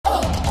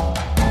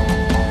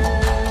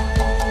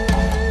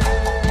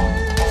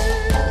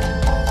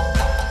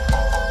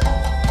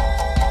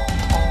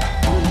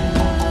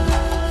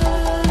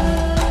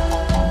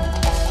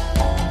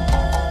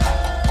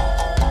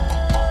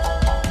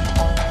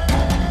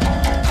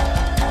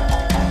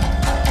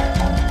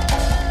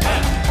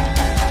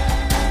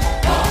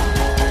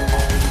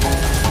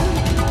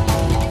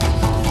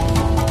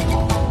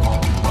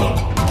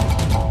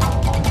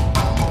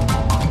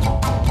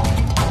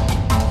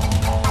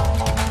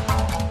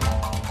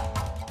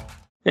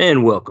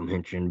And welcome,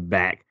 Henchin,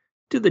 back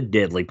to the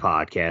Deadly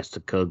Podcast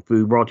of Kung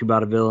Fu, brought to you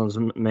by the Villains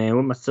Man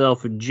with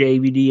myself,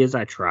 JVD, as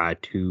I try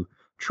to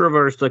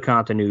traverse the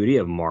continuity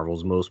of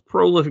Marvel's most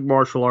prolific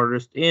martial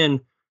artist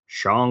in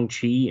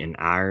Shang-Chi and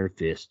Iron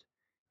Fist.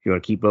 If you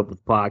want to keep up with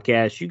the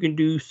podcast, you can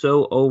do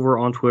so over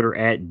on Twitter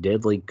at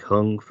Deadly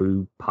Kung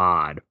Fu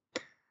Pod.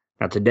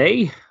 Now,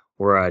 today,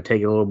 we're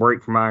taking a little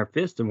break from Iron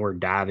Fist and we're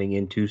diving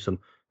into some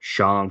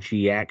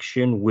Shang-Chi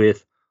action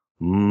with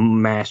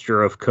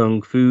Master of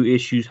Kung Fu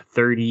issues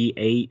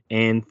 38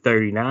 and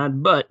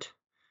 39. But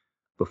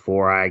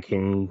before I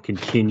can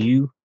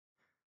continue,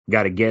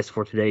 got a guest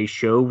for today's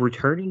show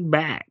returning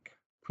back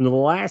from the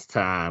last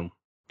time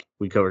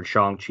we covered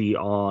Shang-Chi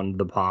on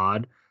the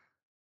pod,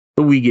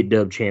 the We Get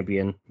Dubbed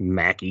champion,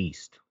 Mack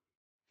East.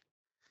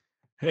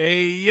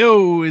 Hey,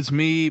 yo, it's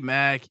me,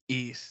 Mack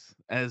East.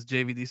 As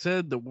JVD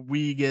said,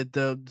 we get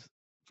dubbed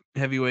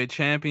heavyweight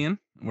champion.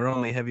 We're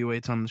only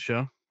heavyweights on the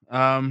show.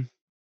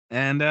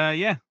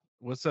 Yeah,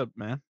 what's up,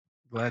 man?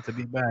 Glad to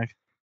be back.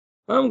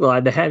 I'm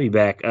glad to have you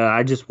back.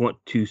 I just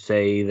want to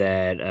say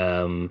that,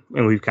 and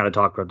we've kind of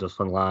talked about this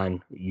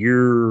online,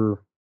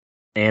 your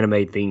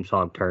anime theme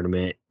song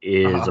tournament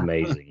is Uh,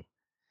 amazing.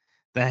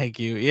 Thank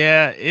you.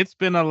 Yeah, it's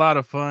been a lot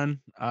of fun.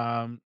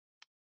 I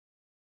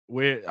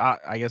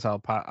guess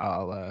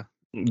I'll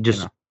you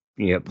Just, know,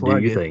 yep, do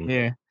plug your it thing.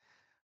 here.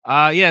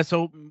 Yeah,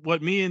 so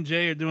what me and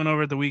Jay are doing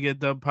over at the We Get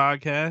Dub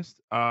podcast,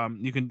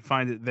 you can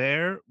find it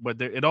there,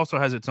 but it also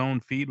has its own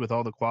feed with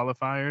all the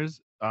qualifiers.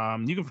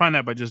 You can find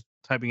that by just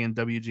typing in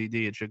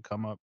WGD, it should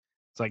come up.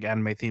 It's like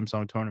Anime Theme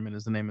Song Tournament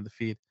is the name of the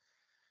feed.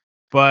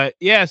 But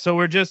yeah, so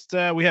we're just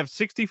we have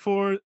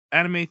 64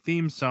 anime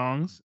theme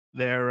songs.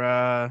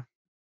 They're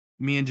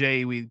me and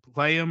Jay, we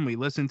play them, we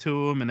listen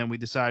to them, and then we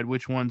decide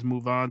which ones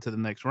move on to the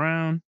next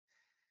round.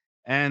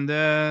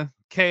 And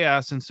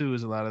chaos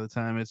ensues a lot of the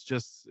time. It's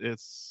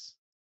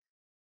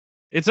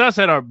us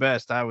at our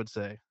best, I would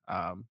say.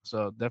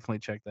 So definitely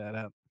check that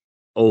out.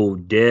 Oh,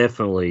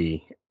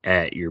 definitely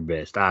at your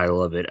best. I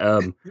love it.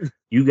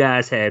 You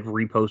guys had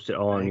reposted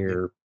on Thank you.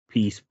 your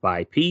piece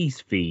by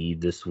piece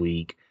feed this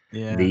week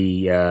Yeah.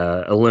 the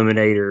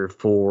eliminator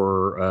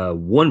for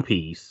One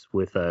Piece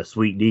with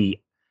Sweet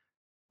D.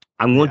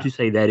 I'm going Yeah. to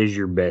say that is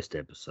your best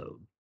episode.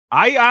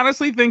 I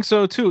honestly think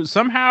so too.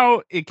 Somehow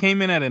it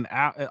came in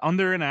at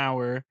under an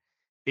hour.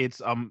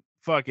 It's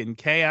fucking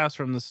chaos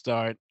from the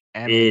start,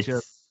 and It's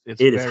it's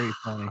it is very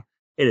funny.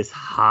 it is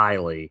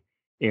highly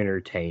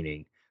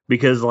entertaining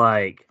because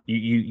like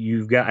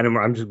you've got, and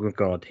I'm just going to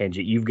go on a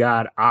tangent. You've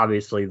got,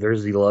 obviously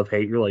there's the love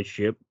hate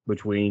relationship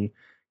between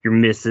your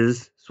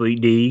Mrs.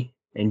 Sweet D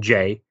and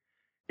Jay,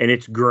 and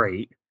it's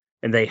great,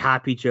 and they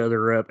hype each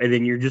other up, and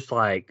then you're just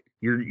like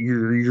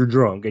you're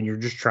drunk and you're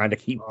just trying to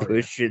keep Oh yeah.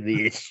 pushing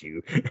the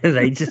issue, and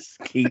they just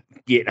keep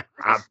getting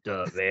hyped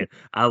up, man.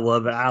 I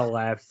love it. I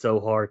laughed so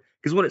hard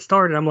because when it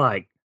started, I'm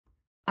like,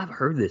 I've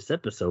heard this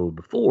episode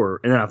before,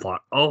 and then I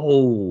thought,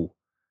 oh,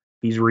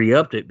 he's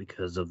re-upped it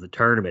because of the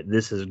tournament.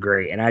 This is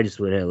great, and I just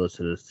went ahead and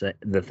listened to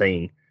the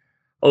thing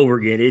over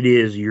again. It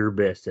is your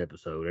best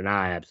episode, and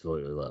I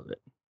absolutely love it.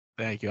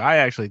 Thank you. I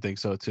actually think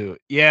so too.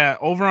 Yeah,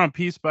 over on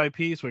Piece by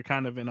Piece, we're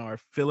kind of in our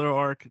filler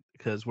arc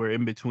because we're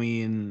in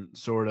between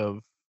sort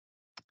of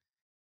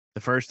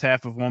the first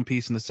half of One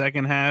Piece and the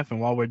second half. And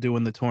while we're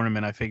doing the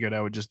tournament, I figured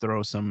I would just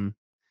throw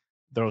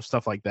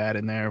stuff like that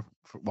in there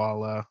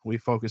while we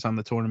focus on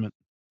the tournament.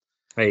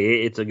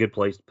 Hey, it's a good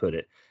place to put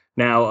it.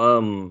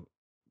 Now,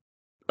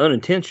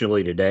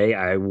 unintentionally today,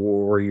 I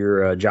wore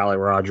your Jolly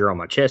Roger on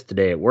my chest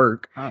today at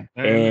work, Oh,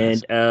 very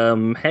nice.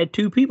 and had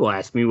two people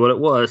ask me what it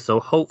was. So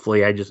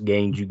hopefully, I just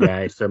gained you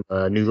guys some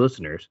new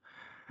listeners.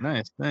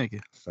 Nice. Thank you.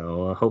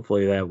 So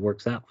hopefully that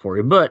works out for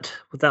you. But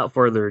without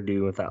further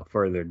ado, without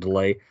further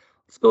delay,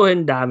 let's go ahead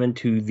and dive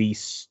into these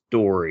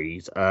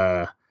stories.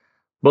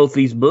 Both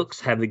these books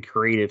have the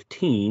creative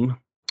team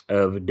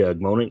of Doug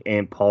Moenick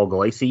and Paul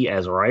Gulacy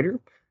as a writer.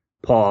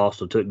 Paul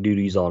also took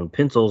duties on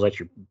pencils.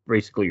 That's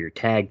basically your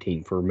tag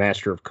team for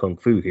Master of Kung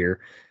Fu here.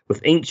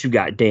 With inks, you've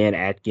got Dan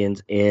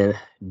Atkins and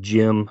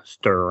Jim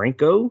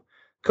Steranko.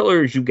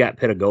 Colors, you've got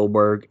Peta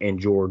Goldberg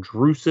and George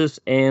Rousas,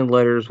 and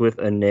letters with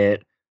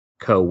Annette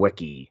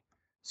Kowecki.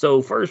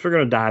 So first, we're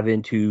going to dive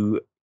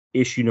into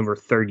issue number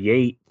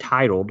 38,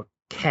 titled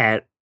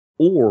Cat,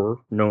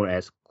 or known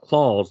as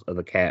Claws of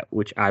the Cat,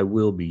 which I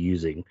will be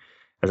using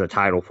as a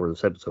title for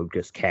this episode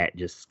because cat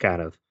just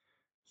kind of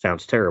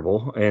sounds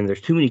terrible. And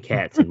there's too many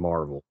cats in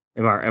Marvel.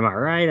 Am I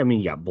right? I mean,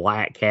 you got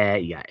Black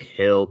Cat, you got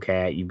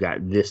Hellcat, you've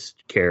got this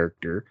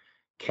character,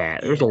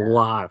 Cat. There's a Yeah.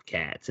 lot of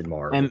cats in And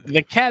Marvel.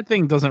 the cat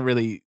thing doesn't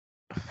really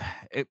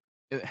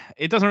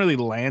it doesn't really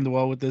land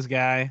well with this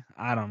guy.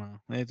 I don't know.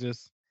 It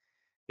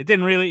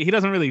didn't really he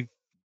doesn't really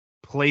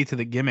play to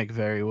the gimmick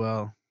very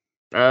well.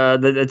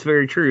 That's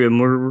very true, and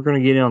we're going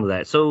to get into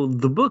that. So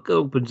the book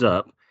opens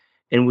up,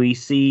 and we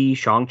see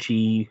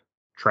Shang-Chi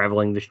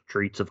traveling the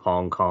streets of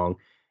Hong Kong.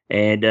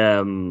 And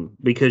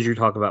because you're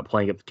talking about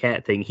playing up the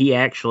cat thing, he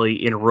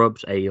actually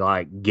interrupts a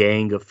like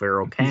gang of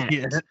feral Yeah.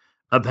 cats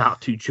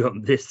about to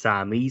jump this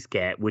Siamese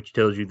cat, which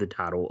tells you the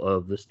title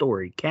of the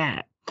story,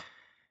 Cat.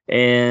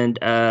 And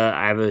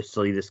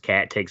obviously, this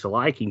cat takes a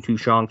liking to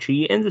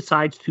Shang-Chi and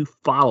decides to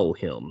follow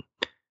him.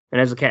 And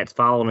as the cat's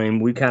following him,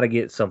 we kind of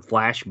get some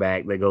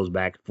flashback that goes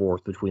back and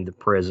forth between the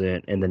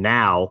present and the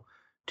now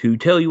to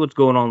tell you what's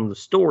going on in the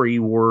story.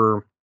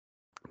 Where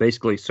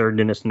basically Sir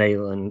Dennis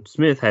Nayland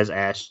Smith has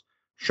asked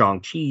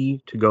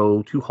Shang-Chi to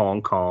go to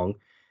Hong Kong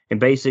and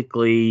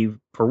basically,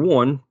 for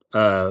one,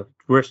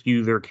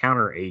 rescue their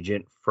counter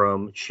agent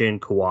from Shin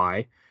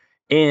Kawai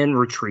and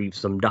retrieve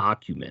some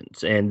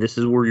documents. And this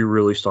is where you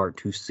really start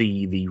to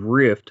see the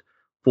rift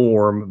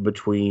form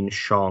between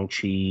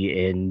Shang-Chi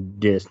and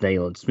Dennis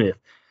Nayland Smith.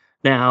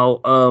 Now,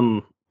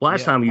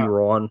 last Yeah, time you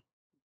were on,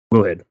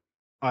 go ahead.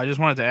 I just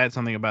wanted to add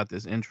something about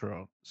this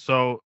intro.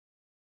 So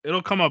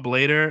it'll come up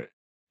later.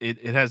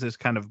 It has this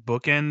kind of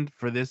bookend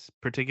for this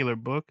particular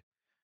book.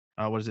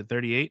 What is it,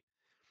 38?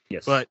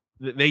 Yes. But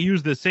they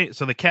use the same.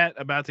 So the cat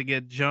about to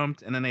get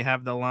jumped, and then they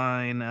have the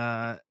line,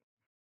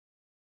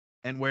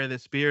 and where the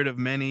spirit of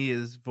many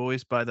is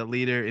voiced by the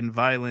leader in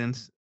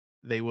violence,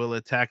 they will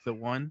attack the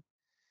one.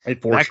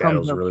 It That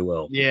comes foreshadows up. really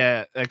well.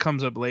 Yeah, that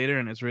comes up later,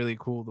 and it's really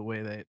cool the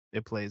way that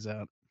it plays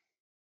out.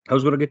 I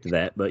was going to get to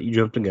that, but you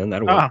jumped the gun.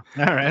 That'll Oh, work.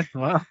 all right.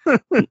 Well,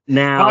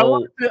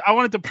 Now, I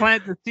wanted to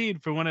plant the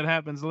seed for when it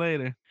happens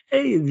later.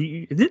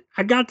 hey,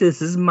 I got this.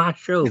 This is my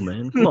show,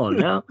 man. Come on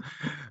now.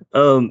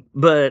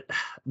 But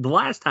the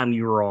last time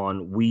you were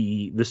on,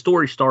 the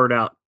story started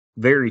out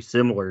very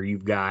similar.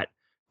 You've got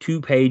 2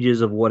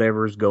 pages of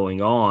whatever's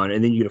going on,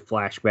 and then you get a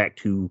flashback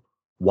to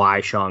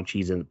why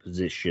Shang-Chi's in the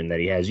position that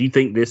he has. You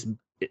think this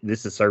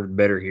is served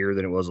better here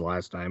than it was the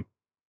last time?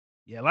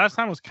 Yeah, last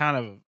time was kind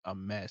of a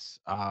mess.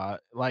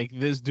 Like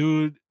this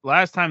dude,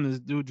 last time this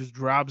dude just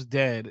drops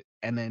dead,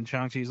 and then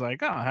Shang-Chi's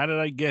like, "Oh, how did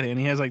I get it?" And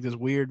he has like this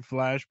weird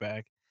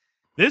flashback.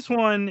 This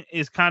one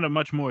is kind of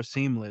much more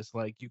seamless.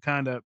 Like you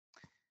kind of,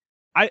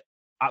 I,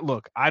 I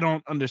look, I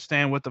don't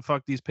understand what the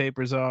fuck these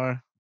papers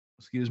are.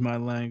 Excuse my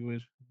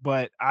language,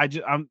 but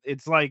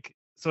It's like,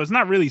 so it's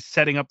not really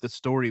setting up the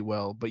story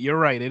well. But you're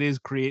right, it is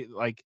create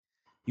like,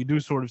 you do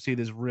sort of see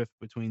this rift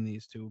between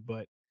these two,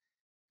 but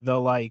the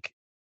like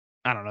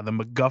I don't know, the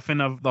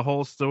MacGuffin of the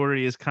whole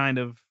story is kind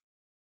of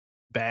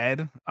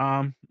bad,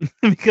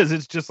 because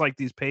it's just like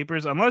these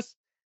papers, unless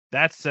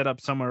that's set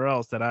up somewhere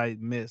else that I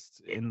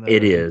missed It in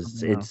is.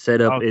 something It's else.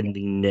 set up in Okay,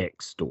 the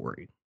next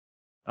story.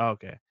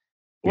 okay.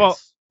 Well,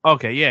 Yes.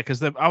 okay, yeah,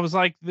 because I was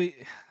like the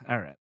all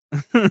right.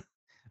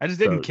 I just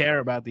didn't So, care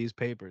about these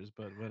papers,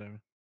 but whatever.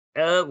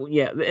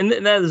 yeah, and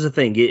that is the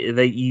thing.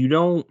 That you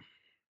don't.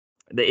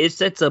 It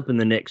sets up in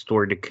the next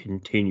story to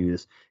continue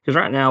this because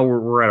right now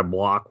we're at a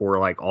block where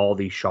like all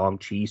these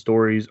Shang-Chi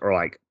stories are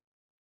like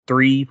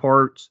 3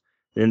 parts,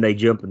 then they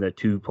jump into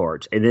 2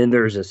 parts, and then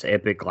there's this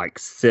epic like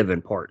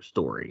 7-part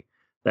story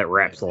that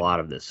Right, wraps a right.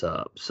 lot of this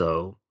up.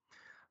 So,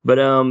 but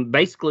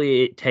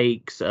basically it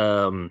takes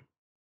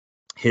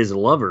his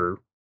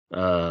lover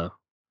uh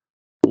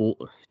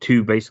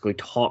to basically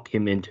talk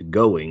him into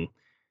going.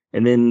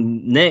 And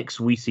then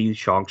next we see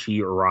Shang-Chi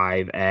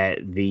arrive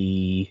at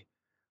the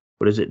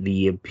what is it,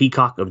 the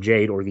Peacock of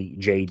Jade or the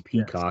Jade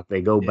Yes. Peacock.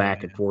 They go Yeah,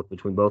 back and forth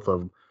between both of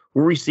them,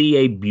 where we see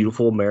a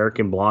beautiful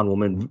American blonde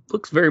woman,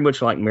 looks very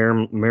much like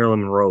Marilyn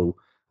Monroe,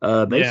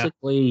 yeah.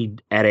 basically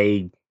at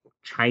a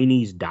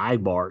Chinese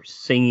dive bar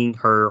singing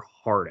her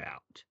heart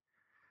out.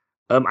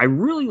 I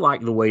really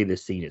like the way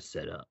this scene is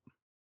set up.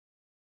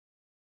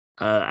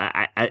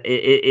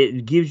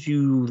 It gives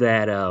you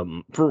that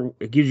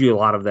it gives you a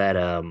lot of that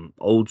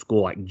old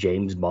school like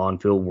James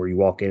Bond film where you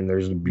walk in and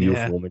there's a Yeah,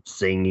 beautiful woman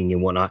singing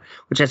and whatnot,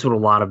 which that's what a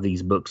lot of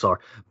these books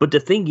are. But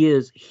the thing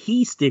is,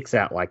 he sticks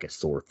out like a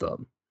sore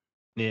thumb.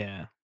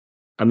 yeah.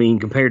 I mean,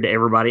 compared to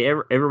everybody,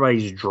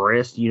 everybody's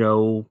dressed,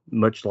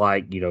 much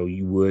like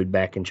you would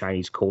back in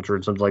Chinese culture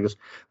and something like this.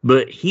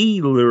 But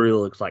he literally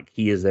looks like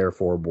he is there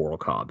for a Mortal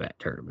Kombat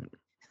tournament.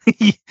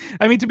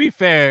 I mean, to be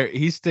fair,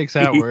 he sticks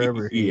out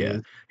wherever he Yeah,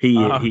 is.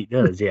 he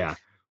does, yeah.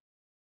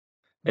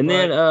 And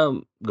then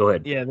But go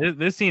ahead. yeah,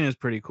 this scene is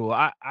pretty cool.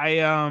 I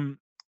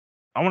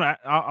want to.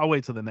 I'll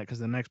wait till the next because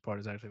the next part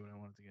is actually what I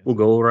wanted to get We'll to.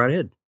 go right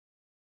ahead.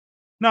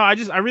 No, I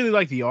really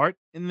like the art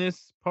in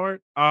this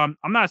part. I'm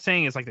not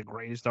saying it's like the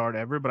greatest art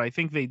ever, but I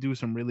think they do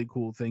some really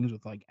cool things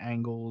with like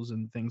angles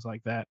and things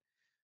like that.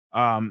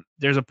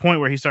 There's a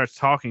point where he starts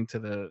talking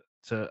to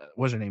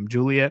what's her name,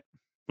 Juliet.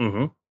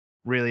 Mhm.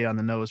 Really on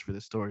the nose for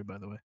this story, by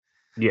the way.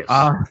 Yes.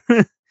 Uh,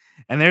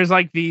 and there's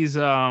like these.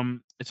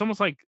 It's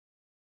almost like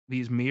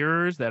these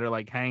mirrors that are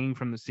like hanging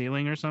from the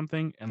ceiling or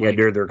something, and Yeah, like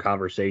during their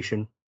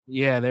conversation.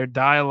 yeah, their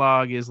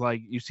dialogue is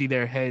like you see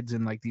their heads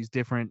in like these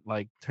different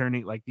like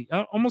turning like the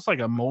almost like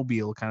a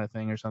mobile kind of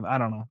thing or something. I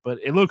don't know, but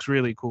it looks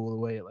really cool the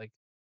way it like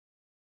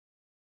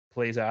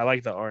plays out. I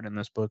like the art in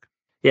this book.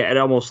 Yeah, it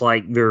almost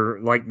like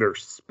they're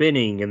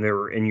spinning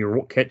and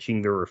you're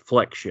catching the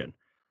reflection.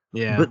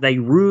 Yeah. But they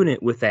ruin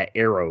it with that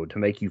arrow to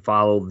make you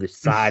follow the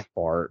side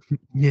part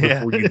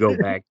Yeah. before you go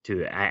back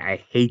to it.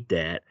 I hate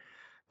that.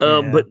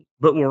 Yeah. But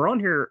when we're on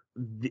here,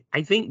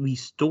 I think the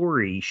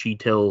story she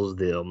tells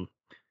them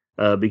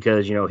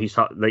because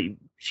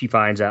she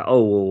finds out,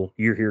 oh well,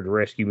 you're here to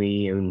rescue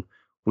me, and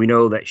We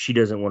know that she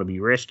doesn't want to be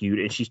rescued,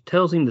 and she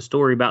tells him the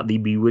story about the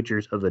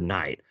Bewitchers of the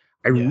Night.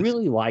 I Yes.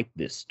 really like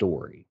this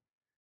story,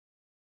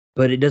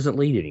 but it doesn't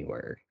lead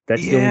anywhere.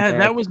 That's the only Yeah,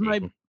 bad that was my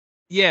thing.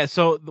 yeah,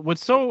 so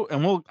what's so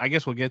and I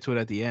guess we'll get to it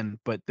at the end,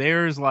 but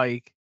there's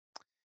like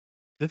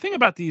the thing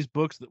about these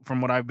books from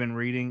what I've been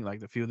reading,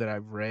 like the few that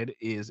I've read,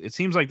 is it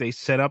seems like they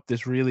set up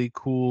this really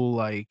cool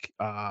like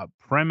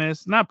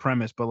premise, not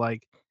premise, but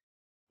like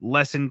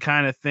lesson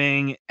kind of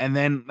thing, and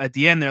then at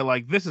the end they're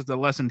like, this is the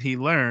lesson he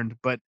learned,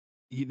 but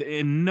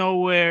in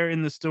nowhere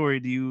in the story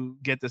do you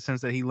get the sense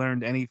that he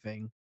learned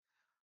anything.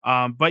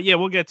 But yeah,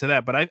 we'll get to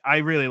that. But I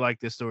really like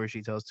this story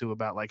she tells too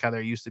about like how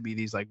there used to be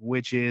these like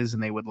witches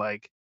and they would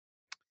like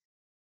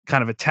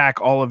kind of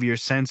attack all of your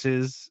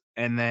senses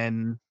and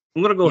then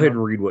I'm gonna go you ahead know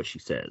and read what she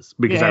says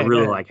because I yeah, go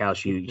really ahead. like how It's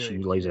she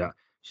great. lays it out.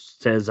 She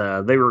says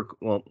they were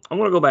well. I'm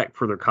gonna go back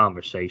for their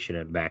conversation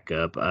and back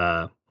up.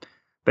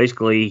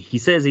 Basically, he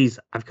says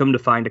I've come to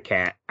find a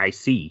cat. I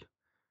see.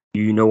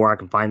 You know where I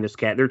can find this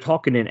cat? They're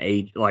talking in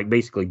age like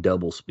basically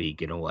double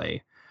speak in a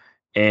way,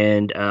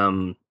 and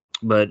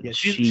but Yeah,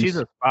 she's she's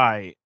a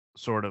spy,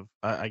 sort of,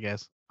 I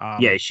guess.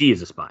 yeah, she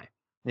is a spy.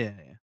 Yeah,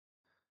 yeah.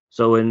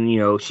 So,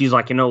 and she's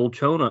like in old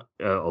China,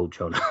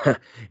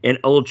 in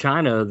old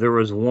China, there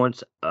was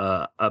once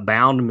a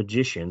bound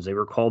magicians. They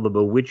were called the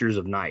Bewitchers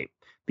of Night.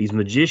 These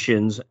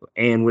magicians,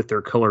 and with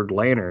their colored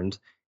lanterns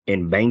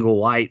and bangle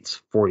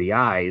lights for the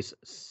eyes,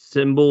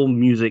 cymbal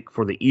music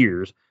for the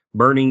ears,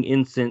 burning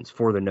incense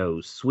for the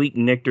nose, sweet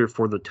nectar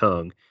for the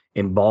tongue,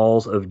 and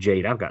balls of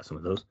jade. I've got some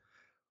of those.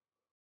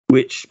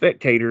 Which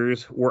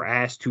spectators were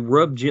asked to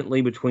rub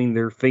gently between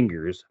their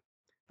fingers.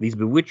 These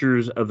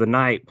bewitchers of the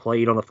night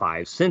played on the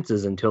five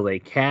senses until they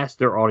cast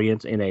their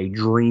audience in a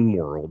dream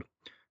world,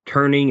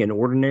 turning an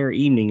ordinary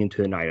evening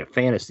into a night of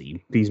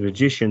fantasy. These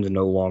magicians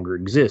no longer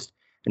exist.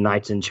 The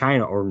knights in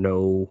China are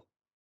no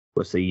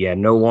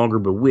longer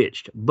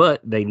bewitched,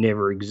 but they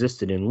never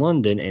existed in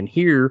London, and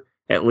here,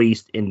 at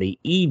least in the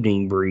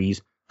evening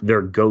breeze,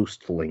 their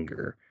ghosts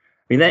linger.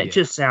 I mean, that Yeah.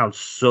 just sounds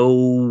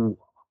so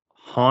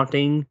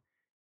haunting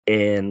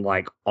and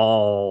like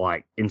all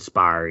like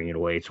inspiring in a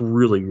way. It's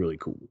really, really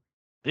cool.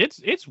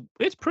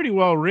 It's pretty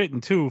well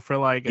written too for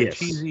like a Yes.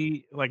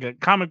 cheesy like a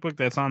comic book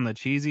that's on the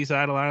cheesy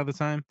side a lot of the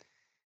time.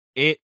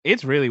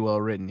 It's really well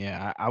written.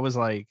 Yeah, I was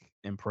like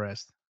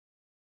impressed.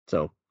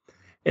 So,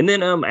 and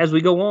then as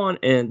we go on,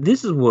 and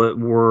this is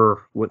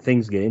what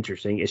things get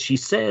interesting is she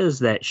says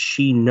that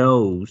she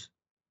knows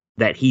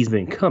that he's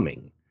been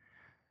coming,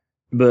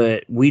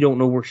 but we don't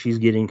know where she's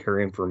getting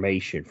her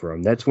information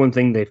from. That's one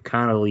thing they've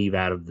kind of leave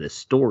out of this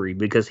story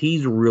because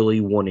he's really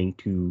wanting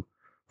to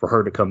for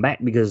her to come back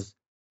because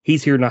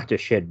he's here not to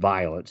shed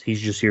violence.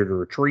 He's just here to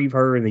retrieve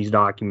her and these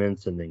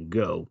documents and then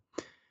go.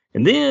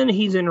 And then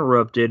he's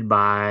interrupted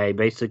by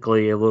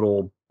basically a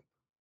little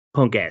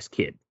punk ass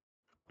kid.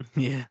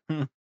 Yeah.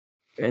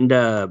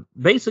 And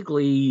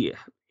basically,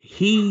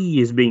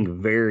 he is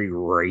being very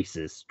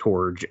racist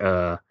towards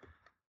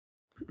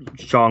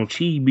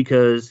Shang-Chi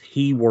because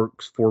he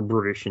works for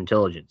British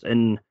intelligence.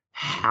 And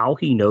how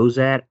he knows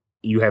that,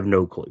 you have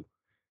no clue.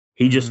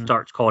 He just Mhm.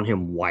 starts calling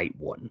him White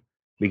One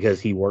because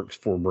he works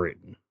for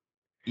Britain.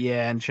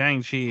 Yeah, and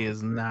Shang-Chi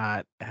is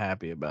not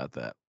happy about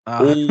that.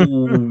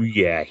 Oh,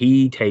 yeah,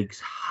 he takes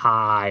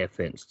high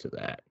offense to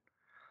that.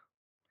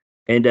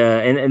 And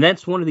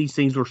that's one of these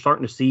things we're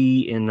starting to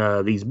see in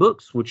these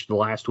books, which the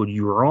last one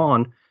you were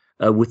on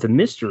with the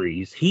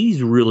mysteries.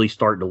 He's really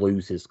starting to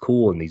lose his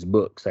cool in these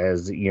books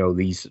as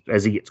these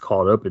as he gets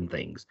caught up in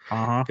things.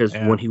 Uh-huh. Because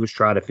Yeah. when he was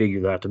trying to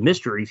figure out the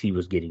mysteries, he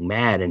was getting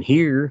mad, and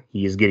here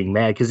he is getting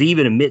mad because he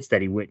even admits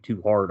that he went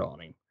too hard on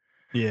him.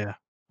 Yeah.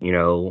 You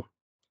know,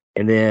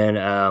 and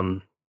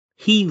then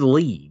he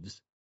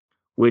leaves,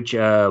 which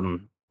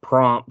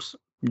prompts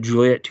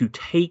Juliet to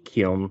take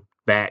him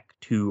back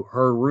to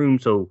her room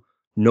so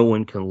no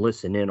one can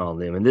listen in on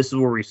them. And this is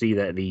where we see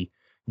that the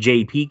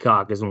J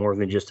Peacock is more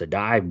than just a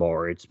dive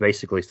bar. It's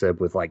basically set up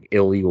with like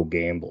illegal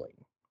gambling.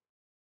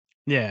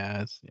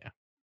 Yeah, yeah.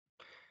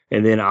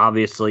 And then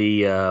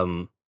obviously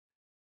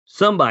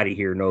somebody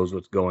here knows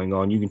what's going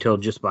on. You can tell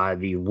just by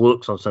the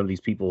looks on some of these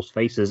people's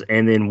faces.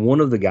 And then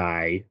one of the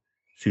guy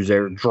who's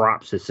there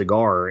drops his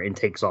cigar and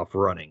takes off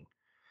running.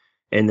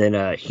 And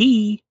then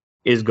he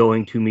is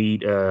going to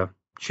meet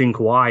Shin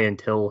Kawai and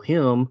tell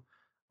him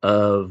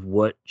of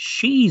what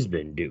she's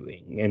been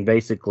doing. And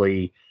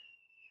basically,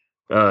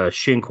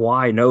 Shin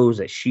Kawai knows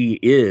that she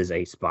is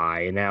a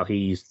spy, and now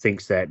he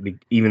thinks that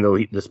even though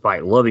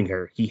despite loving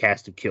her, he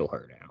has to kill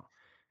her now.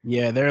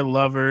 Yeah, they're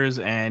lovers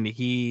and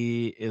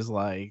he is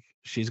like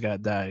she's got to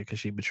die because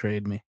she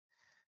betrayed me.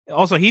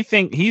 Also,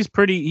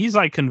 he's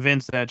like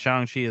convinced that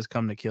Shang-Chi has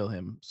come to kill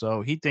him.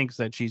 So he thinks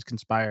that she's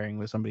conspiring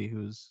with somebody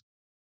who's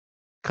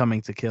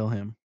coming to kill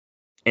him.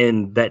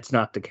 And that's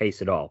not the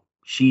case at all.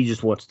 She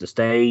just wants to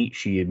stay.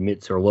 She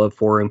admits her love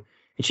for him.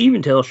 And she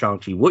even tells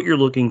Shang-Chi, what you're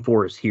looking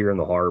for is here in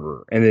the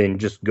harbor. And then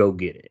just go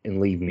get it and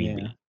leave me Yeah.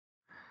 be.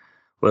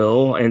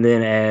 Well, and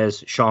then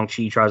as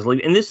Shang-Chi tries to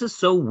leave, and this is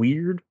so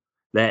weird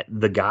that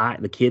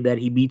the kid that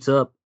he beats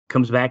up,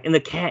 comes back, and the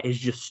cat is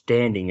just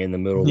standing in the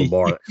middle of the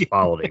bar that's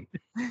followed him.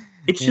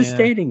 It's just Yeah.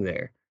 standing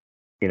there,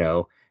 you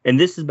know. And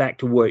this is back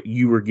to what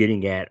you were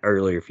getting at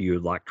earlier. If you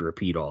would like to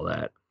repeat all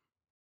that.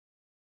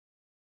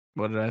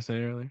 What did I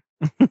say earlier?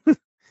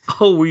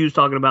 Oh, were you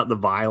talking about the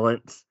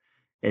violence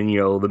and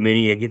the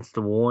many against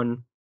the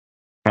one?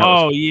 How it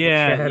was Oh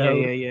yeah, yeah,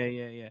 shadowed. yeah, yeah,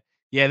 yeah, yeah.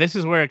 Yeah, this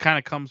is where it kind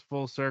of comes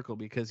full circle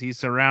because he's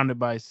surrounded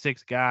by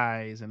 6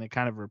 guys and it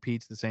kind of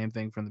repeats the same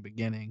thing from the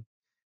beginning.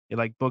 It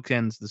like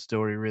bookends the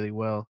story really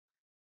well.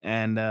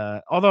 And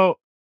although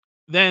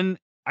then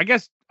I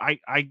guess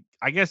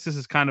this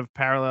is kind of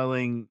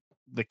paralleling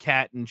the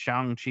cat and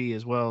Shang-Chi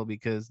as well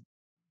because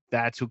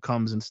that's who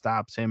comes and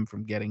stops him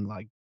from getting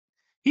like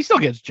he still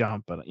gets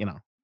jumped, but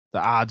the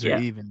odds are Yeah,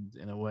 even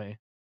in a way.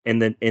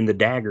 and the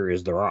dagger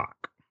is the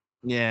rock.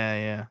 Yeah,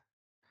 yeah.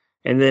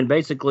 And then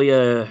basically,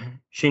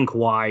 Shin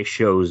Kawai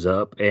shows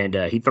up and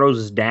he throws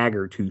his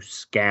dagger to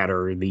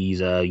scatter these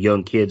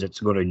young kids that's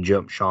going to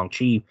jump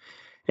Shang-Chi.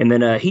 And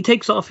then he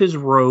takes off his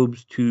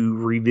robes to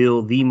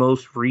reveal the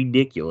most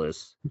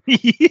ridiculous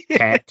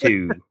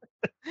tattoo.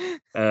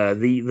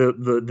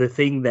 The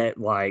thing that,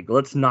 like,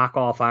 let's knock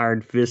off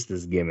Iron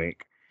Fist's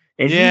gimmick.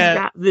 And he's Yeah,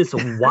 got this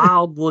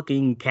wild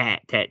looking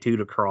cat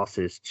tattooed across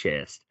his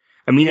chest.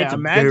 I mean, yeah,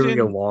 it's very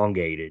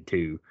elongated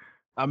too.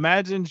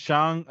 imagine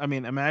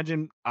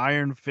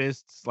Iron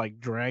Fist's like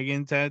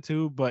dragon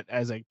tattoo, but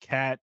as a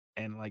cat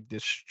and like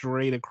this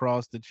straight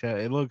across the chest.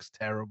 It looks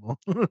terrible.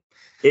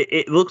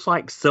 It looks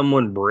like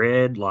someone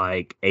bred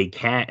like a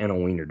cat and a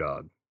wiener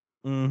dog.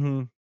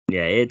 Hmm.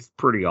 Yeah, it's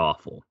pretty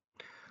awful.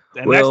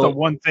 And that's the Well,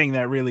 one thing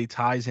that really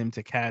ties him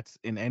to cats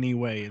in any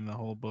way in the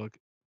whole book.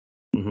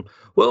 mhm.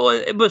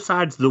 Well,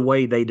 besides the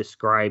way they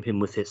describe him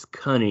with his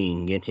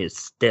cunning and his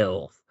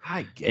stealth, I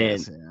and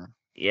guess, yeah.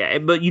 yeah,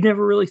 but you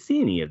never really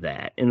see any of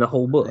that in the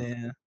whole book.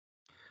 Yeah.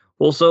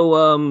 Well,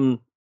 so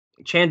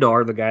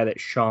Chandar, the guy that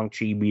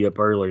Shang-Chi beat up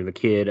earlier, the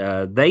kid,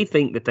 they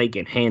think that they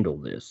can handle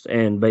this.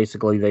 And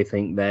basically they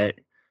think that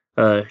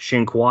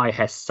Shin Kuai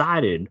has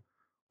sided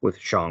with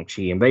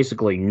Shang-Chi. And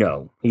basically,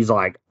 no. He's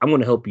like, I'm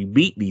going to help you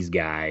beat these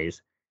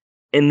guys,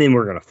 and then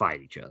we're going to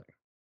fight each other.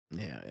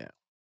 Yeah, yeah.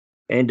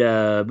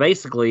 And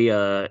basically,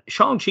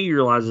 Shang-Chi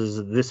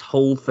realizes this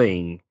whole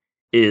thing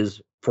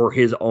is for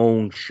his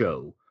own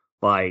show.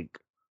 Like,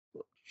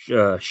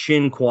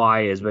 Shin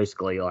Kwai is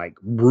basically like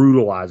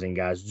brutalizing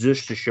guys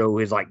just to show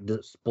his like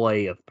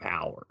display of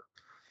power.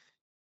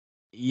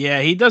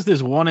 Yeah, he does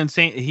this one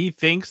insane he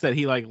thinks that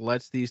he like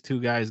lets these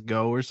two guys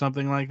go or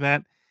something like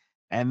that.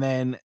 And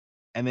then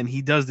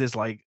he does this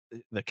like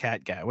the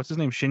cat guy. What's his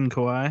name? Shin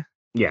Kawai?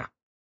 Yeah.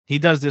 He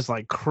does this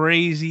like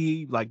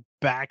crazy like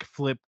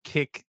backflip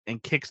kick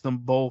and kicks them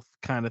both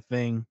kind of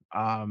thing.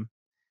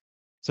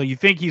 So you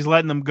think he's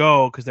letting them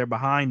go because they're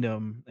behind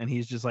him, and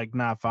he's just like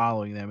not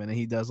following them, and then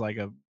he does like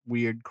a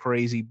weird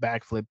crazy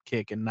backflip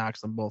kick and knocks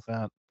them both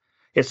out.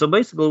 Yeah, so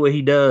basically what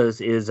he does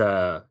is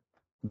the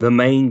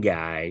main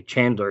guy,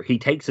 Chandler, he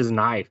takes his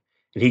knife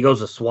and he goes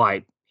to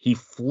swipe. He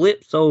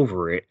flips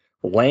over it,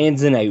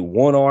 lands in a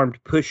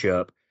one-armed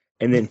push-up,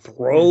 and then Yeah,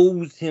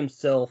 throws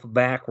himself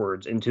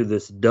backwards into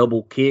this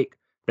double kick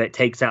that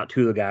takes out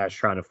two of the guys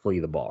trying to flee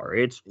the bar.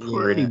 It's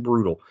pretty yeah,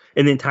 brutal.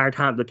 And the entire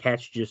time the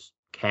cat's just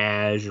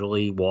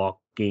casually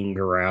walking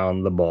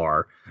around the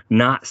bar,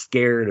 not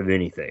scared of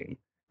anything,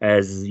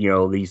 as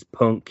these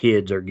punk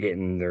kids are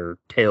getting their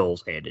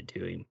tails handed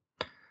to him.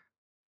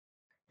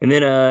 And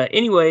then,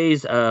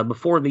 anyways,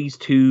 before these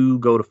two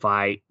go to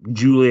fight,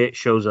 Juliet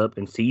shows up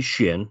and sees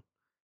Shin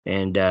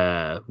and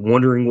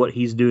wondering what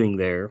he's doing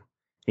there.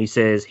 He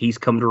says he's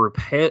come to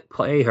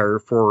repay her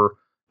for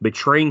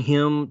betraying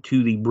him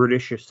to the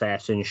British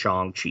assassin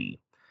Shang-Chi.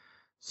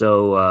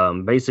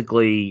 So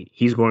basically,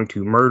 he's going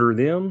to murder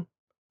them,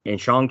 and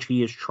Shang-Chi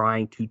is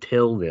trying to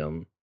tell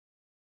them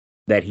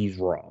that he's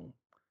wrong.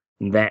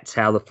 And that's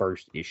how the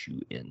first issue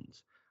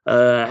ends.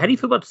 How do you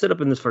feel about the setup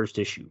in this first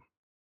issue?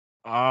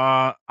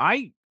 uh,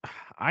 I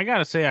I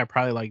gotta say I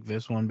probably like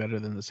this one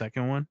better than the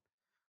second one.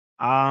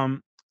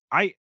 Um,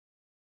 I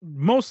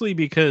mostly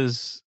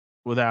because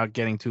without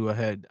getting too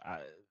ahead,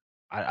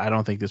 I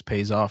don't think this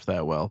pays off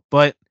that well,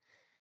 but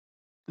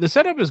the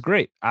setup is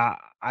great. I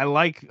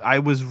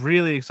was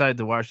really excited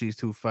to watch these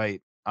two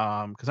fight.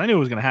 Because I knew it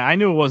was gonna I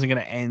knew it wasn't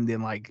gonna end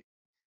in like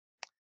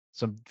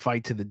some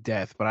fight to the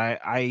death, but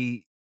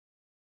I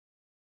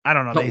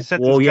don't know. They Oh, set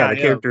this well, yeah, guy the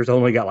up. character's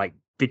only got like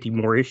 50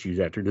 more issues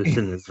after this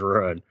in this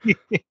run.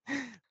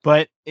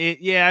 But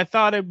yeah, I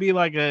thought it'd be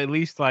like at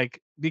least like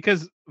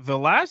because the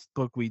last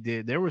book we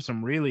did, there were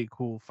some really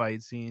cool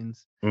fight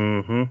scenes.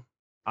 Hmm.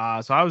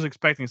 So I was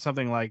expecting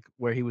something like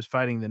where he was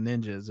fighting the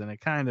ninjas, and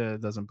it kind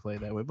of doesn't play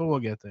that way, but we'll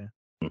get there.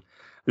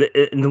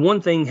 And the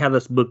one thing how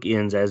this book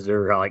ends, as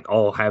they're like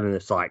all having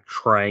this like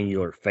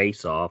triangular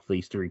face off,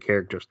 these three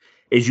characters,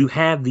 is you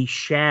have the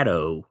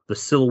shadow, the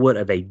silhouette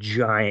of a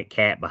giant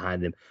cat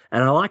behind them.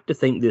 And I like to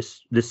think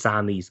this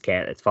Siamese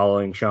cat that's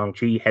following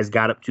Shang-Chi has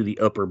got up to the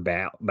upper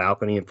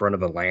balcony in front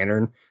of a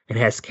lantern and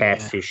has Yeah.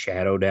 cast his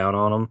shadow down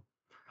on them.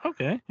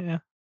 Okay. Yeah.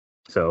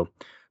 So,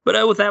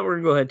 But with that, we're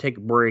going to go ahead and take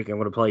a break. I'm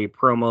going to play a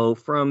promo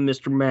from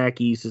Mr. Mack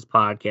East's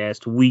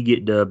podcast, We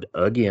Get Dubbed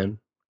Again.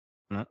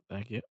 No,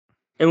 thank you.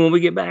 And when we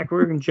get back,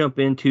 we're going to jump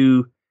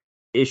into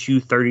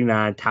issue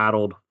 39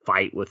 titled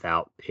Fight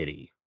Without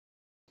Pity.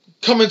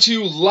 Coming to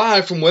you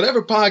live from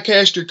whatever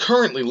podcast you're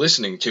currently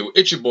listening to,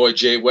 it's your boy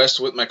Jay West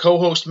with my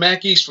co-host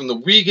Mack East from the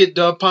We Get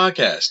Dubbed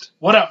podcast.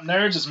 What up,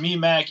 nerds? It's me,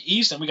 Mack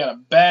East, and we got a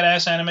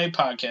badass anime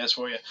podcast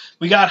for you.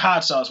 We got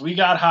hot sauce, we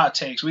got hot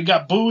takes, we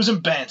got booze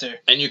and banter.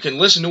 And you can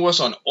listen to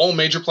us on all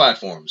major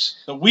platforms.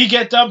 The We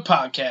Get Dubbed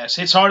podcast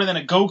hits harder than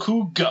a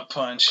Goku gut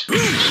punch.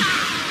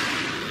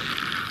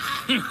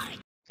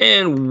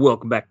 And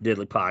welcome back to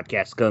Deadly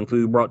Podcast Kung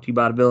Fu, brought to you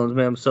by the villains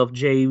man himself,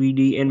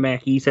 JVD and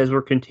Mack East, as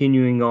we're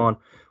continuing on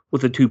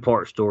with a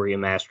two-part story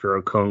of Master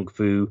of Kung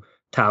Fu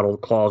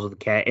titled Claws of the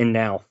Cat, and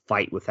now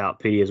Fight Without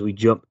Pity as we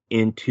jump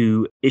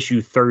into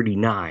issue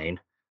 39.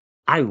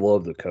 I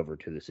love the cover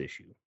to this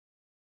issue.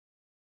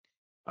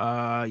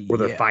 Where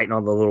they're fighting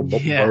on the little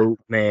boat.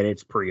 Man,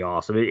 it's pretty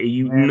awesome.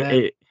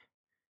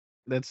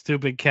 That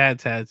stupid cat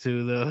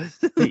tattoo, though.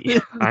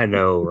 I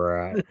know,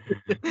 right?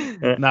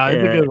 No,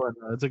 it's a good one,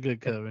 though. It's a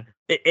good cover.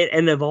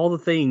 And of all the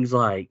things,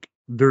 like,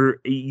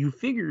 you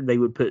figured they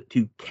would put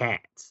two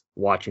cats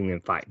watching them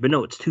fight, but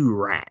no, it's two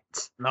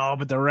rats. No,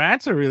 but the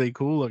rats are really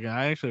cool looking.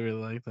 I actually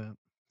really like that.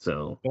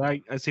 So but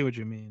I see what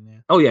you mean. Yeah.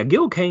 Oh yeah,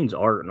 Gil Kane's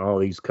art in all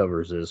these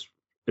covers is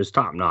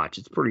top notch.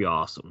 It's pretty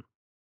awesome.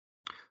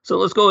 So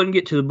let's go ahead and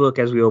get to the book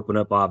as we open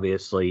up.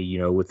 Obviously,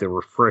 with the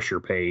refresher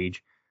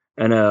page.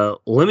 And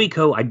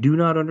Lemiko, I do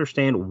not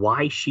understand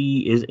why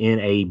she is in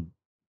a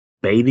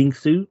bathing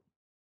suit,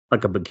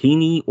 like a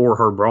bikini, or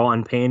her bra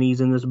and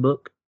panties in this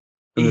book.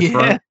 In this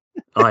front.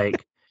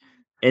 Like.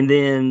 And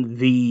then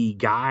the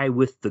guy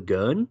with the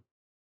gun,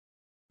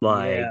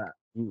 like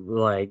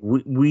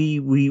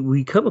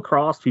we come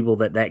across people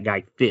that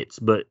guy fits,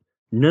 but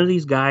none of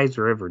these guys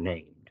are ever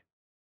named.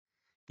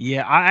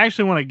 Yeah, I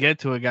actually want to get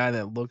to the guy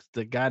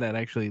that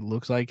actually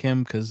looks like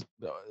him, because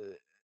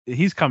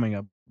he's coming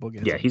up. We'll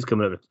get to him. He's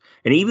coming up,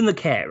 and even the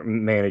cat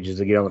manages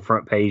to get on the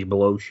front page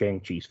below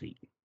Shang-Chi's feet.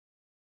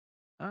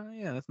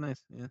 Yeah, that's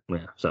nice.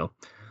 Yeah, So,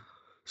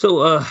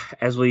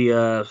 as we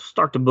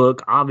start the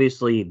book,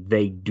 obviously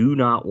they do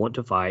not want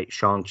to fight.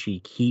 Shang-Chi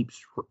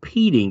keeps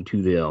repeating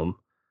to them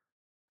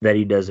that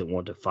he doesn't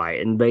want to fight.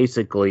 And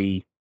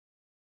basically,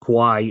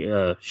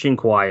 Shin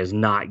Kwai is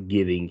not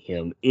giving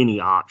him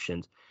any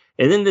options.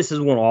 And then this is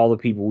when all the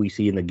people we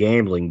see in the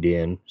gambling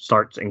den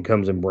starts and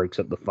comes and breaks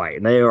up the fight.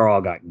 And they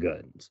all got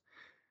guns.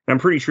 And I'm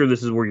pretty sure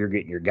this is where you're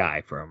getting your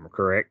guy from,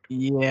 correct?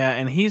 Yeah,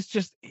 and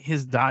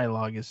his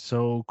dialogue is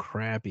so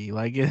crappy.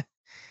 Like,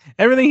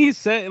 everything he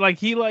said, like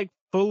he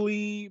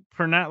fully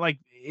pronounce, like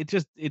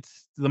it's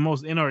the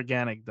most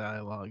inorganic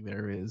dialogue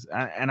there is,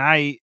 and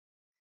I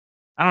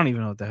don't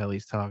even know what the hell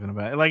he's talking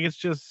about. Like, it's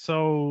just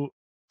so.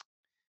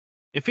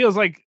 It feels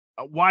like,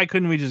 why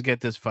couldn't we just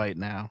get this fight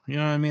now? You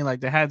know what I mean?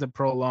 Like, they had to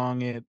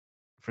prolong it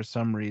for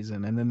some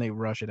reason, and then they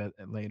rush it at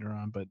later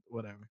on. But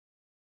whatever.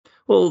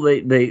 Well,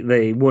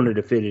 they wanted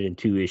to fit it in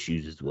 2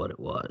 issues, is what it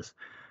was.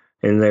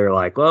 And they were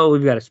like, well,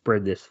 we've got to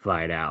spread this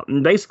fight out.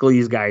 And basically,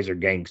 these guys are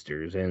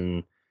gangsters.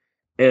 And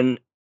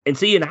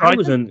see, and I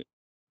was in.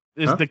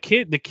 Is the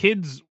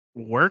kids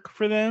work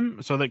for them?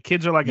 So the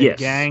kids are like a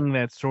gang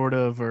that sort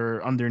of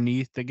are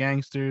underneath the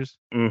gangsters?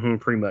 Mm-hmm,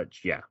 pretty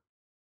much, yeah.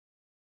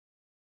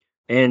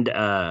 And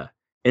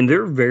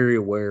they're very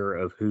aware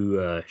of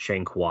who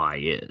Shang Kwai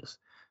is.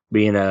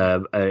 Being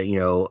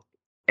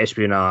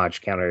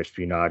espionage,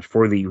 counter-espionage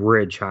for the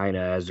Red China,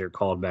 as they're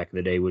called back in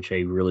the day, which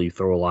they really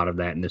throw a lot of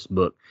that in this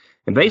book.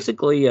 And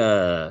basically,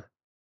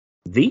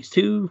 these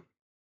two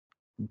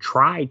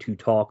try to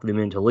talk them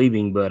into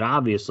leaving, but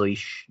obviously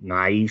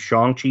naive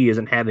Shang-Chi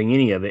isn't having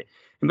any of it,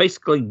 and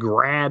basically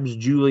grabs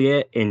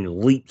Juliet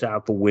and leaps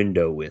out the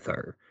window with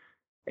her,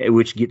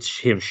 which gets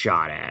him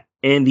shot at,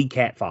 and the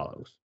cat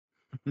follows.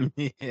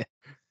 Yeah.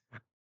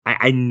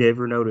 I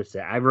never noticed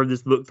that. I've read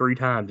this book 3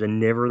 times,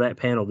 and never that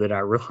panel did I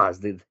realize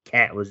that the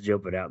cat was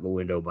jumping out the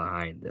window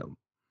behind them.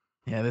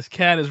 Yeah, this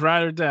cat is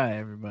ride or die,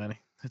 everybody.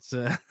 It's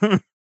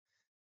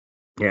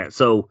Yeah,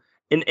 so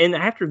and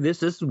after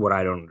this is what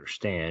I don't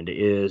understand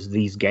is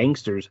these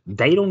gangsters,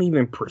 they don't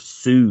even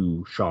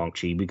pursue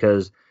Shang-Chi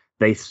because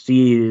they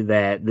see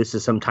that this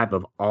is some type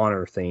of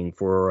honor thing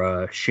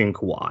for Shin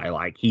Kwai.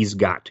 Like, he's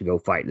got to go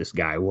fight this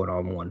guy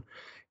one-on-one.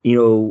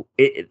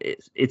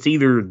 It's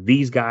either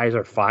these guys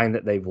are fine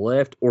that they've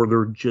left, or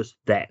they're just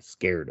that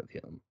scared of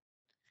him.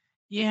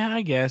 Yeah,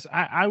 I guess.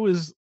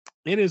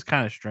 It is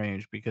kind of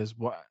strange because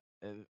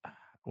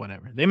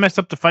whatever. They messed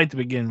up the fight to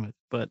begin with,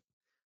 but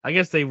I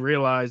guess they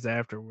realized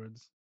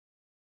afterwards.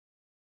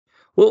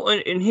 Well,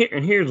 and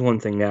here's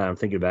one thing that I'm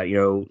thinking about.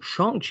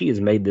 Shang-Chi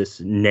has made this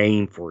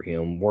name for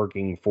him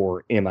working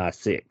for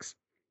MI6.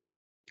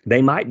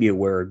 They might be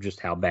aware of just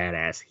how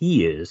badass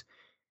he is,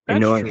 and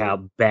knowing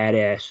how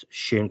badass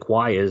Shin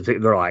Kwai is, they're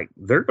going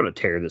to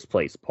tear this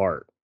place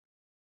apart.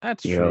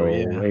 That's You true. know,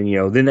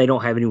 Yeah. and then they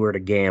don't have anywhere to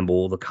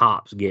gamble. The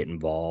cops get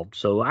involved,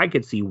 so I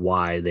could see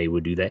why they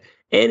would do that.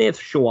 And if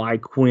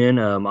Shawai Quinn,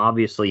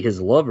 obviously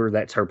his lover,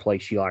 that's her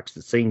place. She likes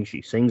to sing.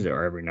 She sings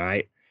there every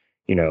night.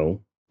 You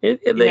know,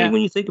 Yeah.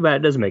 when you think about it,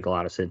 it doesn't make a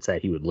lot of sense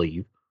that he would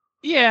leave.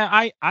 Yeah.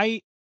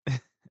 I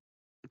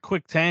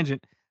quick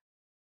tangent.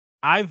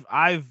 I've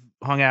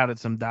hung out at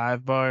some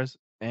dive bars,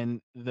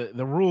 and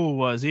the rule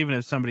was even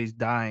if somebody's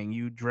dying,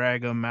 you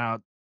drag them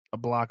out a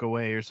block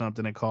away or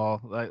something and call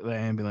the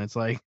ambulance.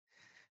 Like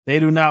they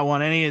do not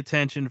want any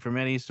attention from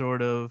any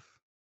sort of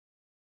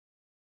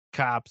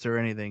cops or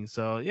anything.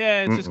 So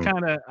yeah, it's just Mm-mm.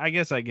 kind of. I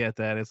guess I get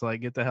that. It's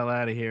like get the hell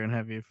out of here and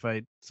have you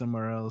fight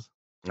somewhere else.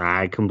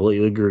 I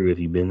completely agree with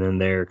you. Been in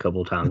there a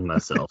couple times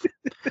myself.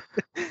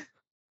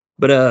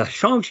 But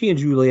Shang-Chi and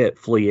Juliet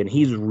flee, and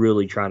he's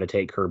really trying to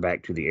take her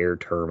back to the air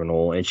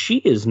terminal, and she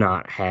is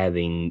not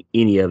having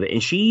any of it.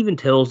 And she even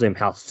tells him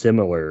how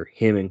similar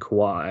him and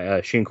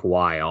Shin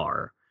Kawai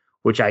are,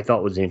 which I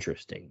thought was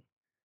interesting.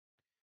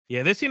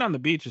 Yeah, this scene on the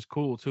beach is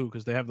cool too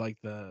because they have like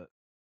the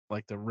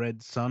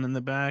red sun in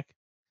the back.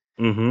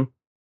 Mm-hmm.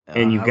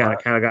 And you've I got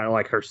love. kind of got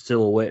like her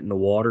silhouette in the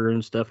water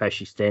and stuff as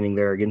she's standing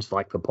there against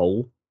like the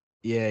pole.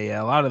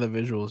 Yeah. A lot of the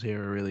visuals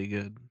here are really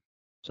good.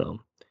 So,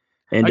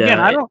 and Again,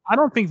 I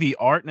don't think the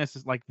art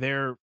like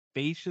their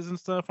faces and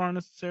stuff aren't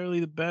necessarily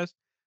the best,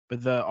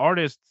 but the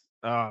artist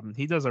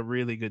he does a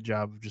really good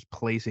job of just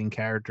placing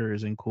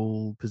characters in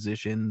cool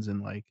positions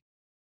and like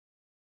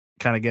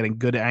kind of getting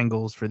good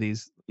angles for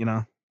these.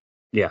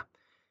 yeah,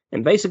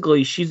 and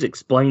basically she's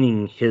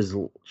explaining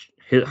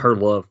her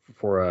love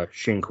for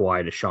Shin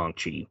Kawai to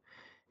Shang-Chi,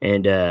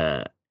 and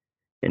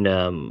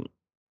and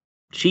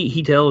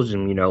he tells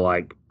him,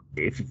 like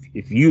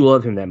if you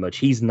love him that much,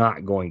 he's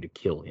not going to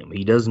kill him.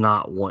 He does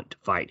not want to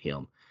fight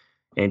him.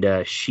 And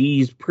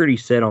she's pretty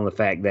set on the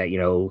fact that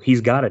he's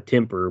got a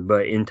temper,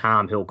 but in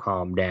time he'll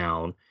calm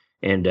down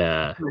and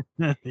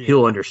he'll Yeah.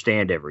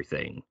 understand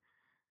everything.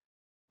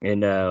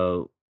 And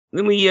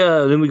then we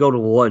go to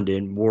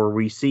London where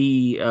we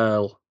see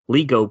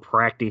Liko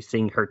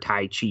practicing her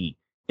Tai Chi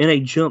in a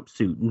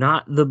jumpsuit,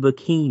 not the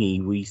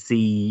bikini we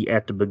see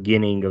at the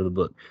beginning of the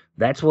book.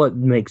 That's what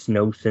makes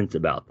no sense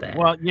about that.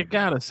 Well, you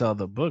gotta sell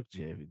the book,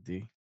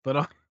 JVD.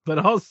 But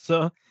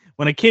also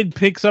when a kid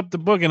picks up the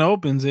book and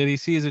opens it, he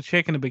sees a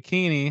chick in a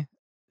bikini.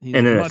 He's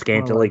And then a much more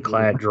scantily likely.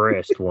 clad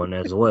dressed one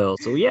as well.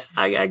 So yeah,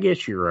 I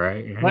guess you're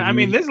right. But I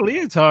mean, this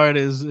leotard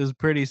is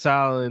pretty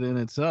solid in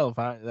itself.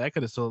 That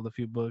could have sold a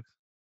few books.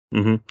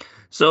 hmm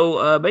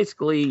So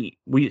basically,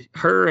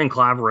 her and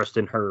Clive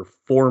Rustin, her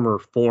former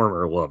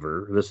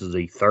lover. This is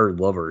the third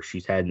lover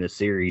she's had in the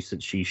series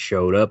since she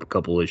showed up a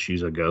couple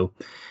issues ago,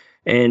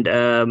 and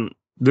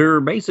they're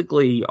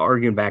basically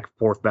arguing back and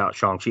forth about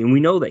Shang-Chi, and we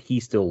know that he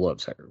still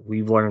loves her.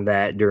 We've learned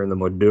that during the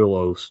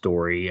Modullo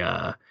story,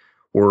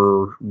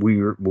 where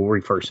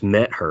we first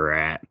met her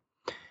at,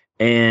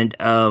 and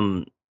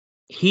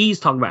he's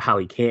talking about how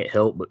he can't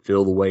help but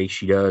feel the way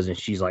she does, and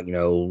she's like,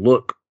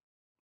 look.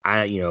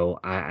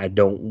 I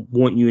don't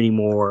want you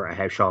anymore. I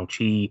have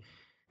Shang-Chi.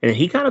 And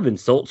he kind of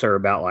insults her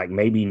about like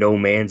maybe no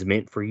man's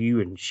meant for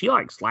you, and she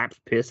like slaps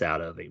piss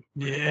out of him.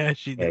 Yeah,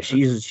 she Yeah,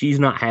 does. she's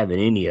not having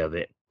any of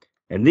it.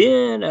 And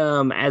then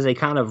as they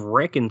kind of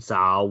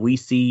reconcile, we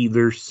see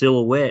their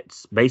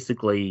silhouettes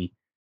basically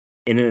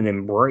in an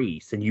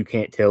embrace, and you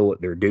can't tell what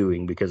they're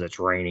doing because it's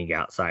raining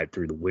outside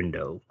through the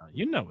window.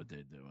 You know what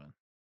they're doing.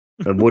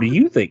 And what do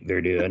you think they're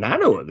doing? I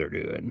know what they're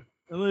doing.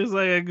 It looks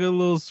like a good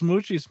little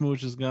smoochy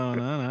smooch is going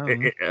on. I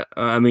don't know.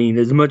 I mean,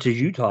 as much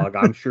as you talk,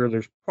 I'm sure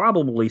there's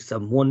probably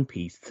some One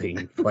Piece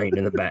theme playing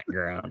in the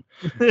background.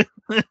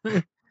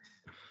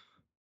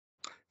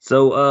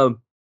 So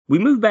we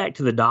move back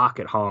to the dock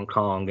at Hong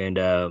Kong,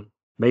 and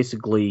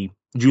basically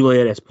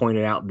Juliet has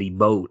pointed out the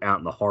boat out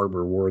in the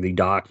harbor where the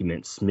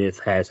documents Smith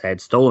has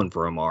had stolen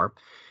from are.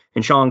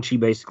 And Shang-Chi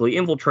basically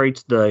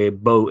infiltrates the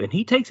boat, and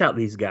he takes out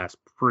these guys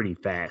pretty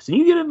fast. And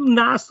you get a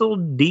nice little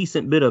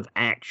decent bit of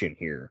action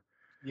here.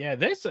 Yeah,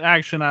 this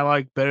action I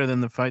like better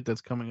than the fight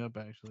that's coming up.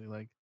 Actually,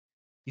 like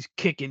he's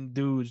kicking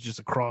dudes just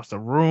across the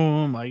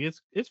room. Like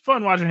it's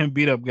fun watching him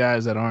beat up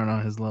guys that aren't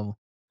on his level.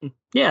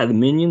 Yeah, the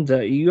minions,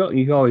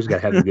 you always got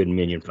to have a good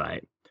minion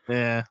fight.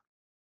 Yeah.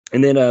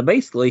 And then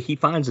basically he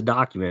finds the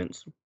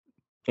documents,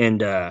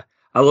 and I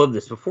love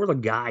this. Before the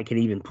guy can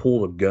even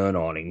pull the gun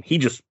on him, he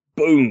just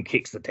boom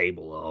kicks the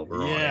table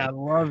over on Yeah, I him.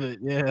 love it.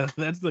 Yeah,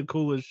 that's the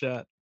coolest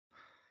shot.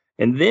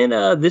 And then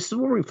this is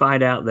where we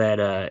find out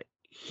that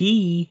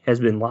he has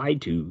been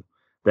lied to.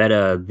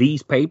 That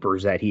these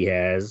papers that he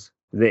has,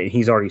 that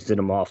he's already sent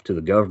them off to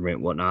the government,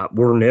 and whatnot,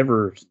 were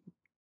never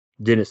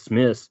Dennis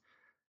Smith's.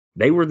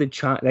 They were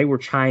they were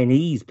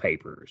Chinese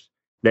papers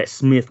that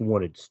Smith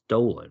wanted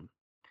stolen.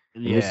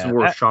 And this is Yeah,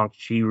 where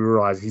Shang-Chi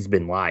realizes he's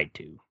been lied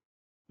to.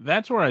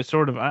 that's where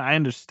I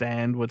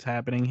understand what's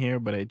happening here,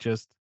 but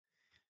it's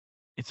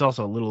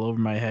also a little over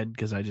my head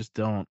because I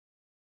don't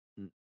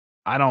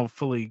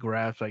fully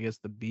grasp, I guess,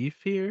 the beef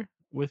here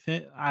with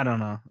it. I don't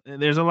know.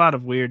 There's a lot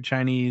of weird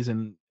Chinese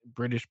and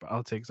British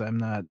politics I'm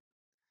not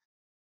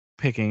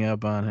picking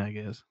up on, I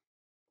guess.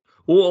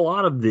 Well, a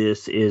lot of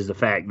this is the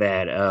fact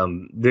that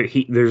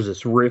there's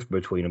this rift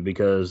between them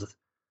because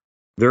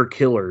they're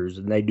killers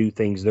and they do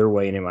things their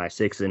way in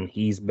MI6, and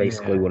he's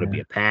basically want to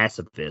be a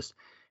pacifist,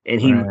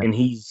 and Right.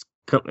 he's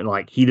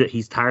like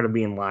he's tired of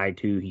being lied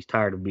to, he's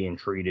tired of being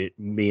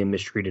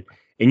mistreated,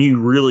 and you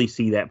really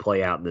see that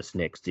play out in this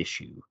next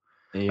issue,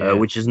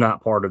 which is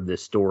not part of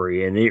this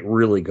story, and it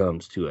really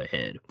comes to a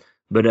head.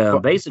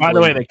 But basically, by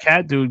the way, the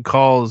cat dude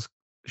calls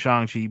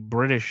Shang-Chi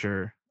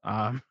Britisher,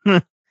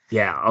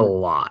 yeah, a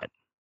lot.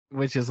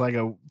 which is like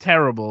a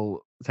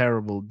terrible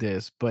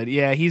diss. But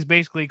yeah, he's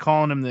basically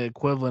calling him the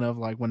equivalent of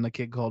like when the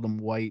kid called him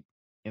white,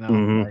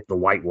 like, The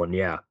white one,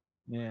 yeah.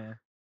 Yeah.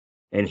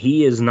 And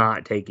he is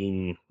not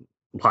taking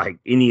like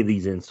any of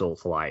these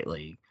insults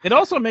lightly. It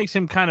also makes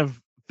him kind of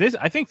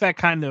I think that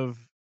kind of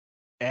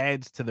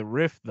adds to the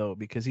rift though,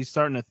 because he's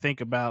starting to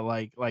think about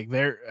like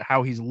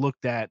how he's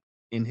looked at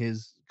in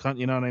his,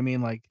 you know what I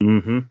mean? Like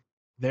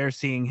they're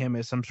seeing him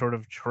as some sort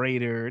of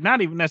traitor,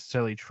 not even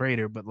necessarily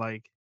traitor, but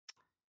like,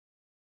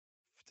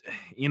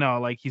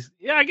 like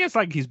I guess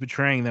like he's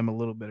betraying them a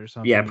little bit or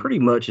something. Yeah, pretty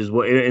much is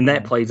what, and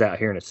that plays out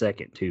here in a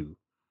second too.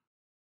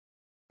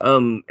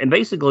 And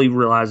basically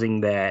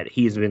realizing that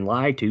he's been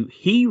lied to,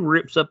 he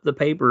rips up the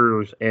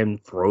papers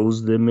and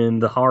throws them in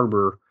the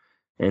harbor.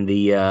 And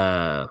the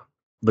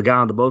guy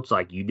on the boat's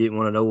like, "You didn't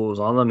want to know what was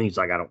on them?" He's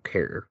like, "I don't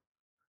care."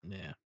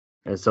 Yeah.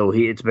 And so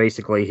it's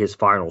basically his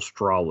final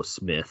straw with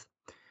Smith.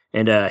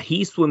 And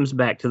he swims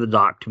back to the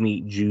dock to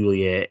meet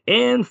Juliet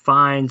and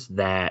finds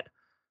that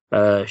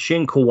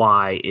Shin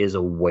Kawai is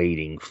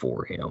awaiting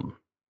for him.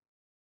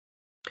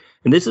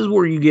 And this is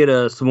where you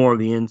get some more of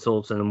the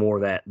insults and the more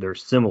that they're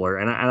similar.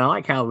 And I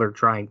like how they're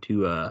trying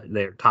to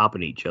they're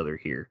topping each other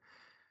here.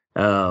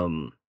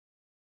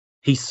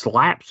 He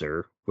slaps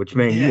her, which,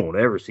 man, you won't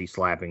ever see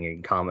slapping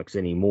in comics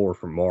anymore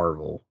from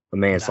Marvel. A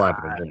man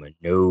slapping a woman.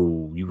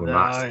 No, you will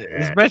not see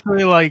that.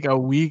 Especially like a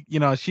weak,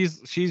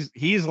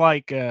 he's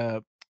like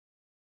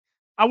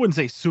I wouldn't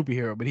say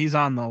superhero, but he's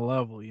on the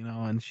level,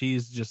 and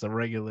she's just a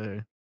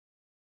regular.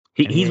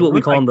 He's what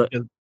we call him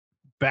the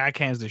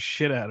backhands the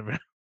shit out of her.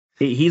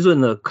 He's in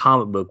the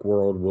comic book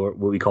world what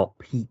we call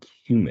peak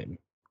human.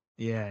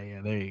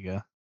 Yeah, there you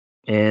go.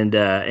 And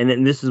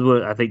then this is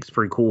what I think is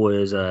pretty cool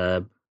is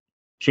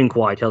Shin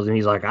Kawai tells him,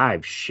 he's like,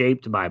 "I've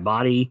shaped my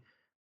body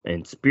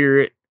and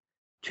spirit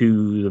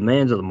to the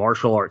demands of the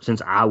martial arts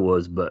since I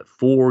was but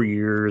 4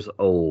 years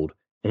old."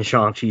 And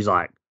Shang-Chi's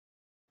like,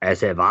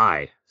 "As have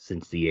I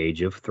since the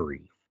age of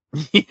 3.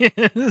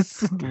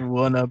 Yes,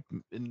 one up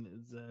in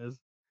his ass.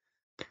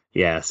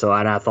 Yeah, so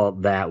I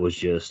thought that was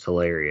just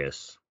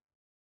hilarious.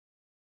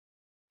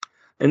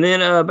 And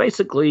then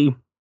basically,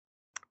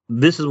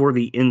 this is where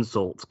the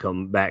insults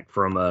come back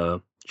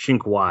from Shin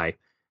Kawai.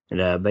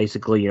 And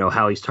basically,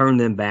 how he's turned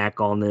them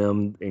back on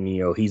them.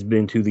 And, he's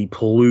been to the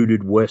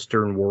polluted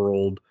Western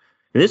world.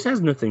 And this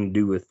has nothing to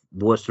do with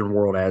the Western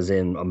world as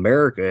in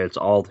America. It's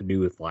all to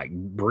do with, like,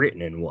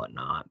 Britain and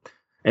whatnot.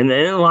 And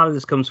then a lot of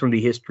this comes from the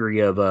history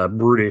of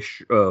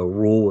British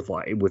rule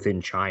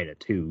within China,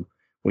 too.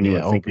 When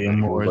you think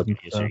about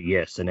history,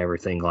 yes, and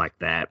everything like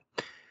that.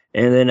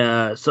 And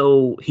then,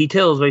 so he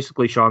tells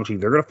basically Shang-Chi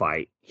they're going to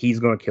fight. He's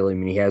going to kill him,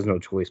 and he has no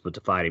choice but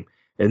to fight him.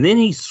 And then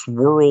he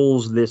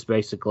swirls this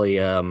basically,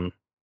 it's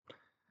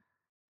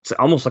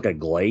almost like a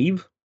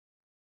glaive.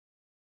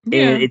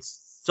 Yeah. And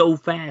it's so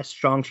fast,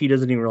 Shang-Chi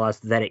doesn't even realize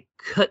that it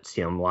cuts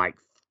him like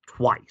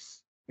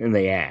twice in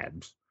the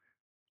abs.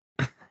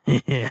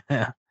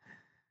 Yeah.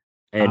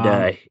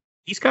 And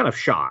he's kind of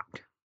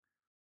shocked.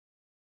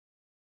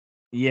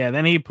 Yeah,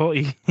 then he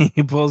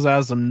pulls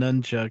out some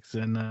nunchucks,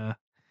 and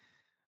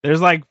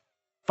there's like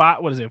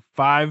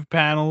 5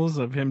 panels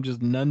of him just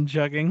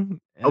nunchucking.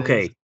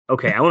 Okay.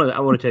 I want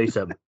to tell you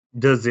something.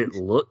 Does it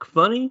look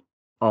funny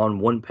on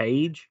one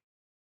page?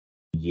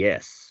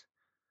 Yes.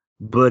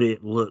 But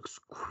it looks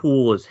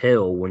cool as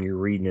hell when you're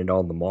reading it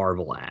on the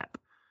Marvel app.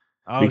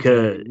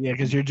 Okay.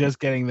 Because you're just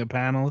getting the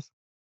panels.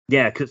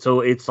 Yeah,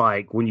 so it's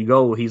like when you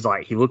go, he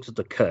looks at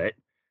the cut,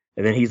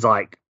 and then he's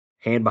like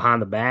hand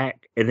behind the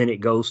back, and then it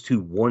goes to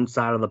one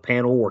side of the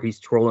panel where he's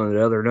twirling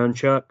the other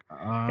nunchuck,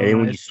 and then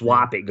when you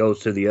swap, it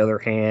goes to the other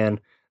hand,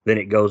 then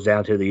it goes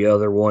down to the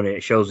other one, and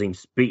it shows him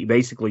speed.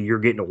 Basically, you're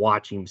getting to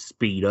watch him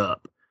speed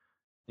up.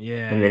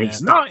 Yeah, and then he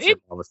stops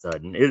all of a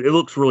sudden. It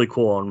looks really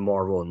cool on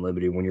Marvel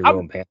Unlimited when you're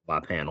going panel by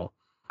panel.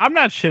 I'm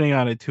not shitting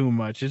on it too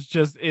much. It's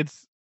just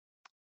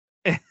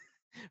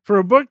for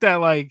a book that,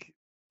 like,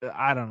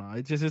 I don't know.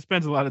 It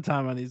spends a lot of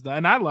time on these,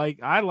 and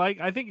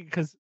I think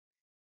because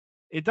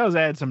it does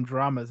add some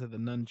drama to the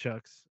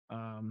nunchucks,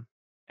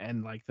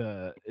 and like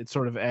it's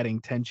sort of adding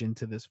tension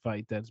to this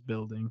fight that's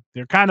building.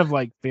 They're kind of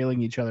like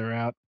feeling each other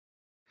out.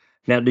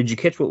 Now, did you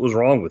catch what was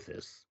wrong with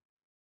this?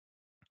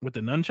 With the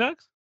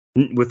nunchucks?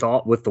 With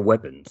the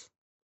weapons,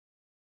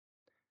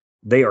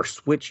 they are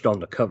switched on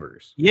the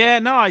covers. Yeah,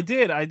 no, I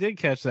did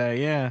catch that.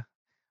 Yeah.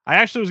 I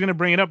actually was going to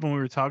bring it up when we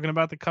were talking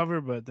about the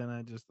cover, but then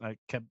I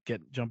kept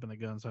jumping the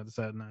gun, so I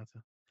decided not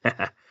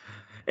to.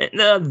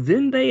 And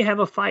then they have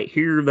a fight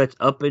here that's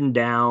up and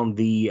down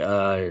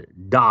the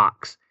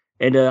docks,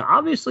 And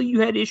obviously, you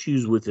had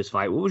issues with this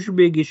fight. What was your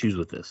big issues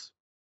with this?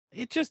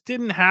 It just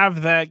didn't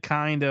have that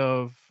kind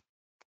of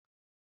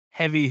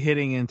heavy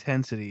hitting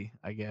intensity,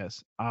 I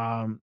guess.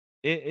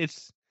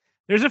 It's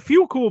there's a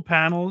few cool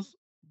panels,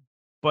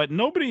 but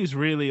nobody's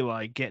really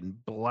like getting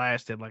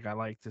blasted like I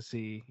like to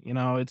see.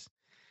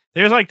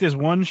 There's like this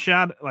one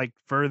shot like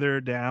further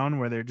down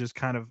where they're just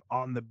kind of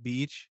on the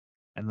beach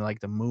and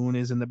like the moon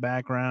is in the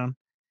background.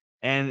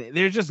 And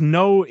there's just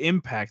no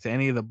impact to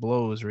any of the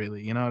blows,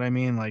 really. You know what I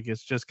mean? Like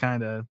it's just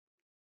kind of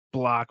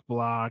block.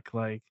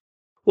 Like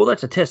Well,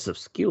 that's a test of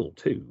skill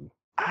too,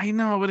 I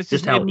know, but it's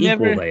just just it how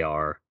equal never. they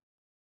are.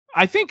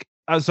 I think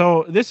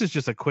so. This is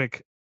just a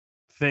quick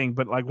thing,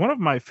 but like one of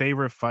my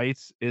favorite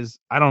fights is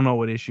I don't know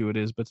what issue it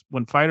is, but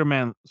when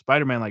Spider-Man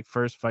like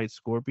first fights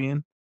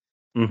Scorpion,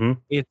 Mm-hmm.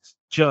 it's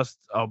just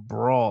a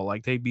brawl.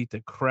 Like they beat the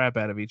crap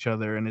out of each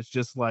other, and it's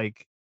just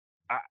like,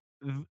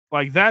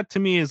 like that to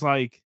me is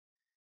like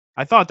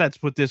I thought that's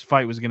what this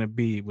fight was gonna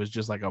be, was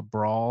just like a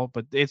brawl,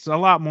 but it's a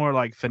lot more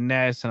like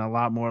finesse and a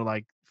lot more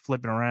like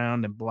flipping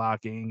around and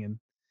blocking and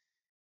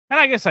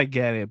I guess I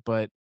get it,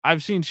 but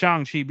I've seen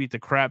Shang-Chi beat the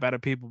crap out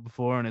of people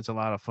before and it's a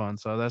lot of fun.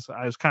 So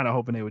I was kind of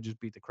hoping they would just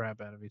beat the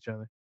crap out of each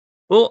other.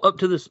 Well, up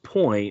to this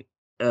point,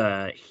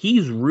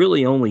 he's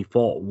really only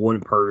fought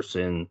one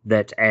person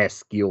that's as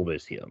skilled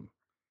as him.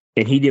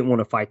 And he didn't want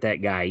to fight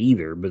that guy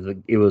either, but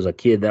it was a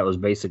kid that was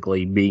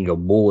basically being a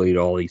bully to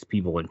all these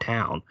people in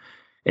town.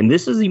 And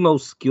this is the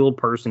most skilled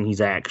person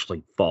he's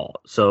actually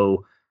fought.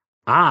 So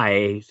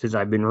since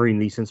I've been reading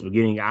these since the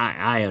beginning,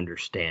 I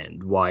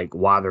understand why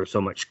there's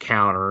so much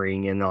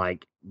countering and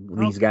like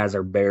these guys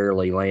are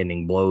barely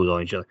landing blows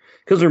on each other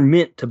because they're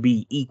meant to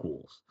be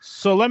equals.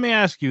 So let me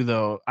ask you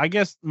though, I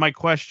guess my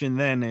question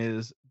then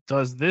is,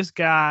 does this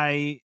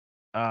guy,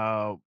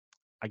 I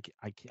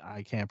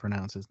can't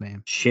pronounce his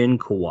name. Shin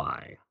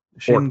Kawai.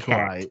 Shin Or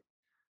Cat. Kawai.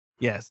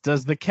 Yes.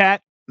 Does the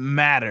cat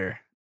matter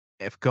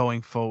if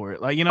going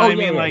forward? Like, you know Oh what I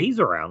yeah, mean? yeah, Like, he's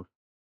around.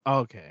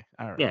 okay,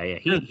 all right. Yeah,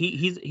 yeah.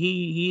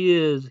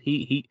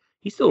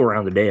 He's still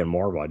around today in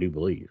Marvel, I do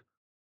believe.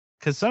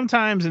 Because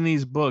sometimes in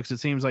these books, it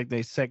seems like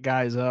they set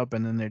guys up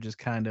and then they're just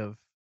kind of.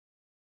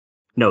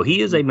 No,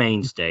 he is a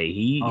mainstay.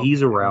 He's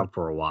Okay, around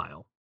for a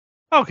while.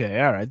 okay,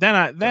 all right. Then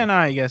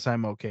I guess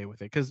I'm okay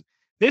with it because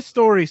this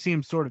story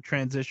seems sort of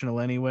transitional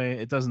anyway.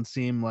 It doesn't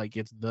seem like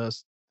it's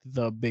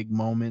the big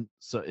moment,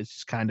 so it's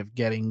just kind of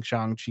getting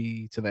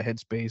Shang-Chi to the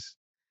headspace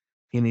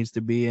he needs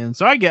to be in.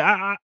 So I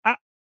get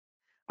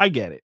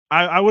it.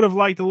 I would have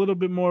liked a little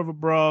bit more of a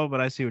brawl,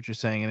 but I see what you're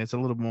saying, and it's a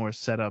little more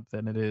setup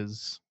than it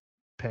is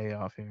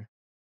payoff here.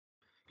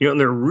 And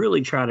they're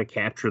really trying to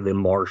capture the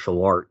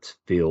martial arts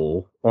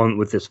feel on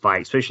with this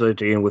fight, especially at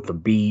the end with the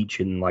beach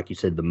and, like you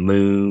said, the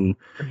moon.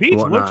 The beach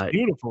looks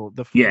beautiful.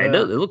 Yeah, it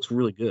does. It looks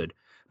really good.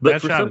 But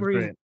that for shot some is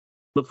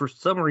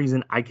reason,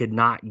 great. I could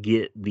not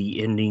get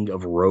the ending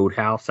of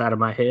Roadhouse out of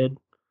my head.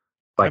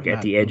 Like I've at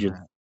not the seen edge of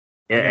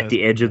that. at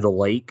the edge of the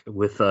lake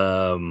with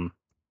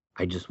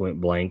I just went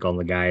blank on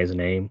the guy's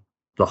name.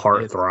 The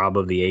heartthrob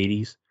of the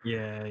 80s.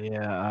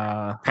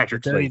 Yeah.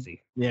 Patrick Swayze.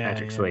 Yeah,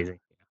 Patrick Swayze.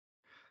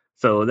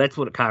 So that's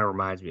what it kind of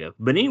reminds me of.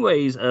 But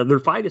anyways, their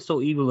fight is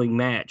so evenly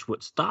matched.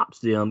 What stops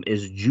them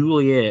is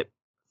Juliet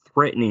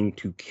threatening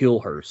to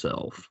kill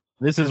herself.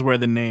 This is where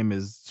the name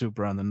is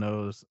super on the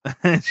nose.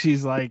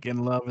 She's like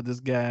in love with this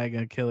guy,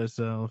 gonna kill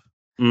herself.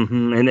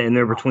 Mm-hmm. And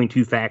they're between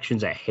two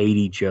factions that hate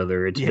each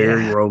other. It's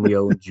very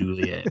Romeo and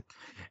Juliet.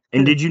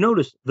 And did you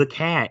notice the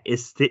cat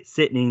is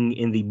sitting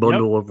in the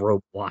bundle of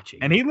rope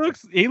watching? And he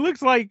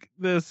looks like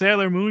the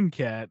Sailor Moon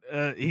cat.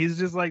 He's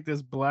just like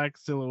this black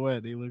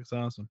silhouette. He looks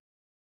awesome.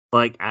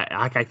 Like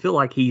I feel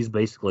like he's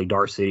basically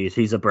Darth Sidious.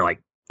 He's up there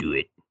like, do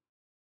it.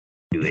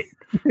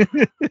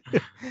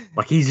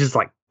 Like he's just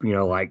like,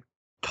 like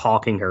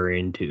talking her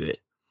into it.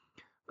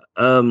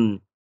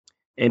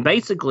 And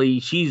basically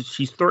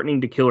she's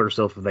threatening to kill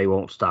herself if they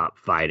won't stop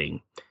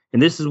fighting.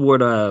 And this is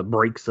what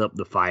breaks up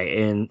the fight.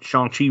 And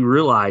Shang-Chi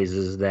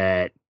realizes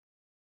that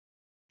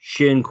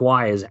Shin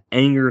Kwai, as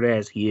angered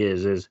as he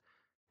is,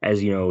 as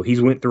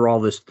he's went through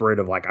all this threat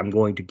of like, I'm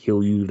going to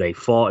kill you. They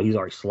fought. He's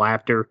already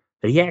slapped her.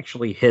 But he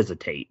actually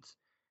hesitates.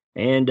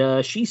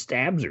 And she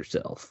stabs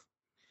herself.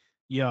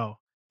 Yo,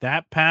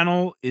 that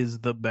panel is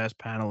the best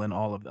panel in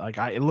all of it. Like,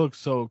 it looks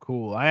so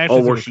cool. I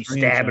actually where she's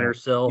stabbing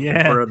herself in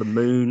front of the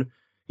moon.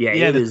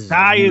 Yeah, the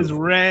sky is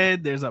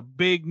red. There's a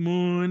big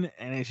moon,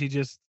 and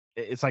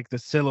it's like the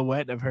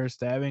silhouette of her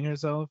stabbing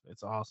herself.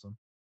 It's awesome.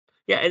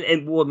 Yeah,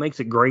 and what makes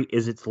it great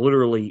is it's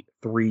literally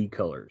 3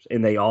 colors,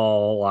 and they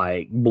all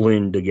like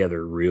blend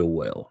together real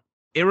well.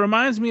 It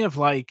reminds me of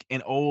like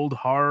an old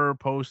horror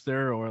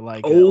poster or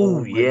like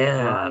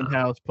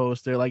grindhouse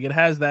poster. Like it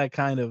has that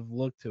kind of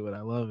look to it.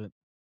 I love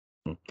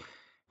it.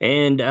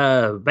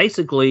 And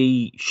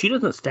basically, she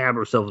doesn't stab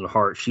herself in the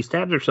heart. She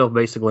stabs herself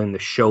basically in the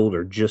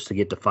shoulder just to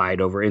get the fight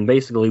over. And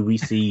basically, we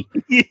see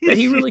that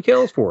he really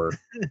cares for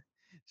her.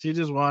 She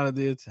just wanted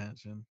the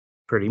attention.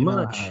 Pretty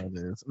much. It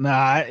is.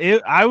 Nah,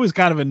 I was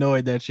kind of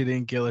annoyed that she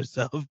didn't kill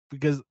herself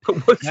because.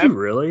 Was she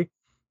really?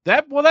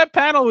 That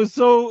panel was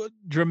so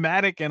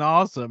dramatic and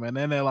awesome, and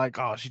then they're like,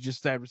 "Oh, she just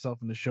stabbed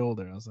herself in the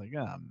shoulder." I was like,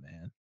 "Oh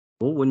man."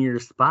 Well, when you're a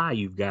spy,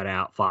 you've got to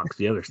outfox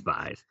the other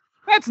spies.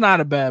 That's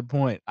not a bad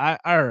point. All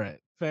right,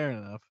 fair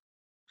enough.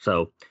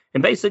 So,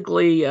 and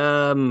basically,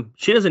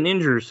 she doesn't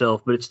injure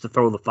herself, but it's to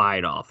throw the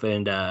fight off.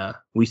 And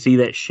we see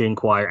that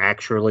Shinquire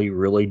actually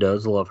really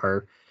does love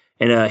her.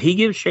 And he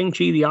gives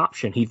Shang-Chi the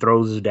option. He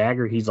throws his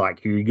dagger. He's like,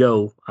 here you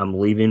go. I'm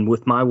leaving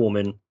with my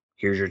woman.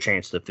 Here's your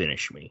chance to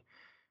finish me.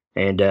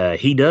 And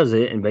he does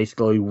it. And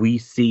basically, we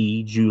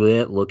see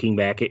Juliet looking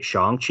back at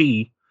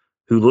Shang-Chi,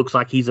 who looks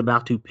like he's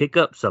about to pick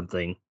up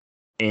something.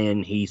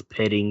 And he's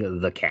petting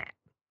the cat.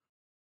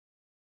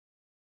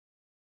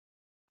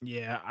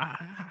 Yeah.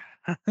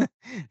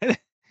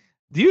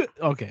 Do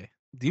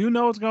you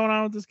know what's going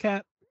on with this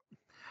cat?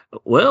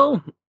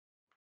 Well,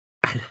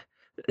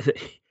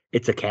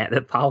 it's a cat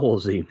that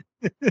follows him.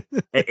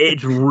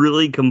 It's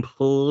really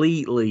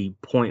completely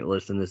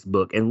pointless in this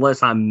book,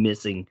 unless I'm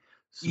missing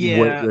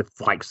Yeah. with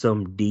like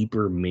some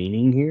deeper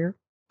meaning here.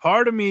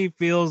 Part of me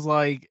feels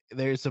like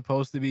there's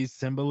supposed to be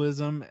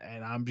symbolism,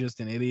 and I'm just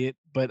an idiot.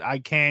 But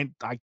I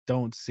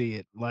don't see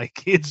it.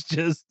 Like it's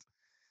just.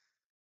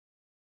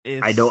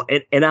 I don't,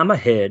 and I'm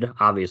ahead,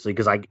 obviously,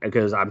 because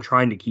I'm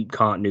trying to keep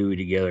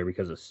continuity together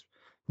because it's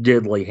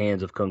Deadly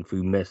Hands of Kung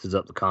Fu messes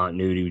up the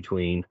continuity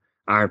between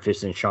Iron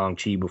Fist and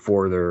Shang-Chi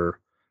before their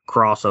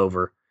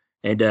crossover.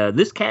 And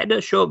this cat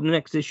does show up in the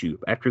next issue.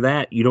 After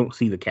that, you don't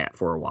see the cat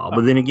for a while.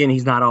 But then again,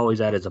 he's not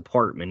always at his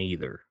apartment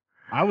either.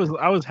 I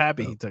was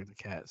happy he took the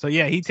cat. So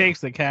yeah, he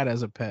takes the cat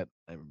as a pet.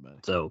 Everybody.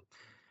 So,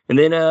 and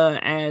then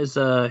as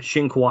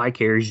Shin Kawai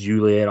carries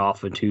Juliet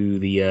off into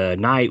the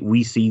night,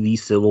 we see the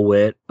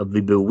silhouette of the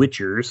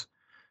Bewitchers,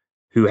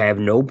 who have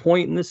no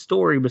point in this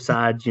story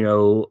besides,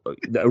 a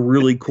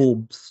really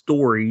cool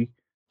story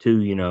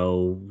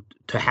to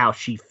how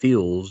she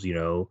feels,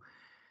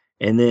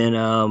 And then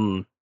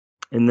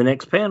in the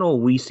next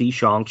panel, we see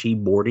Shang-Chi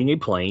boarding a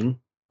plane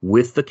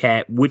with the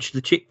cat, which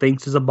the chick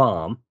thinks is a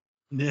bomb.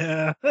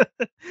 Yeah.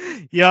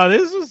 Yeah,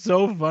 this was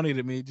so funny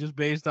to me, just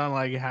based on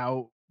like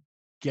how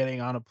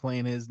getting on a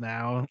plane is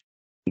now.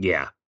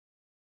 Yeah.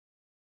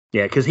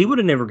 Yeah, because he would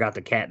have never got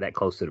the cat that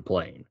close to the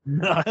plane.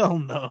 No, hell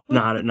no.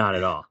 Not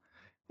at all.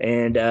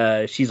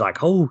 And she's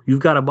like, "Oh, you've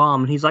got a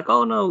bomb." And he's like,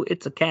 "Oh no,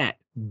 it's a cat.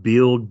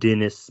 Bill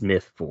Dennis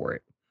Smith for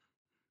it."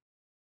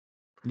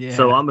 Yeah.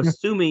 So I'm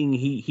assuming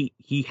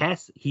he's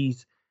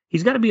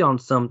got to be on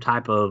some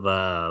type of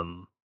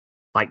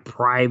like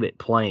private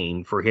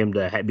plane for him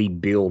to be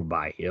billed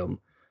by him,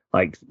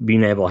 like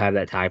being able to have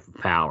that type of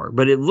power.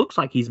 But it looks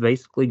like he's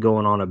basically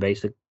going on a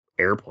basic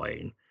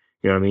airplane.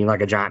 You know what I mean,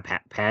 like a giant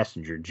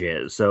passenger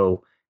jet.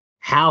 So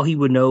how he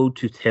would know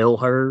to tell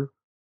her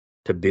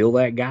to bill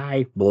that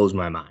guy blows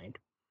my mind.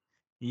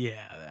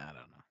 Yeah, I don't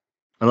know.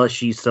 Unless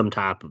she's some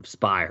type of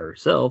spy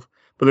herself,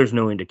 but there's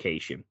no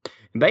indication.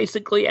 And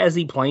basically, as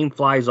the plane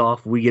flies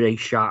off, we get a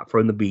shot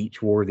from the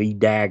beach where the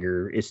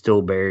dagger is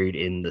still buried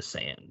in the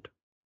sand.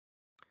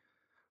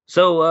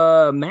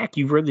 So, Mac,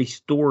 you've read the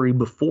story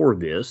before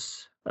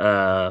this,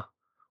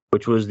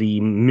 which was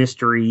the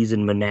mysteries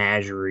and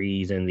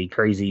menageries and the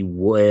crazy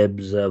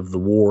webs of the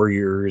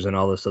warriors and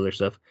all this other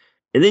stuff.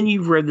 And then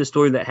you've read the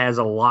story that has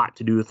a lot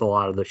to do with a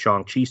lot of the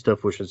Shang-Chi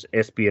stuff, which is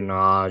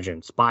espionage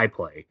and spy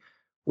play.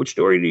 Which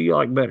story do you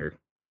like better?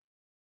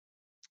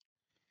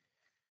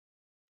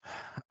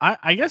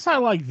 I guess I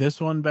like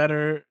this one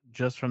better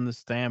just from the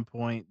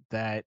standpoint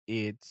that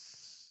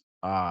it's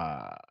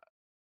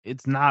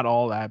not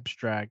all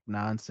abstract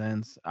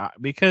nonsense,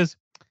 because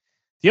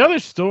the other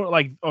story,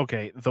 like,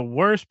 okay, the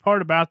worst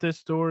part about this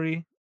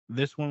story,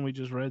 this one we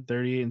just read,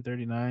 38 and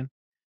 39,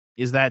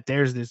 is that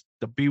there's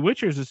the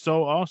Bewitchers is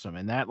so awesome,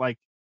 and that like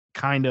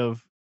kind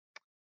of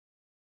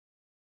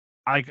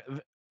like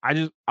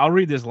I'll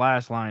read this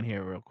last line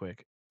here real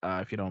quick,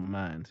 if you don't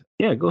mind.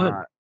 Yeah, go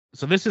ahead.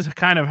 So this is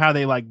kind of how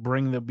they like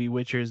bring the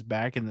Bewitchers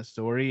back in the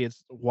story.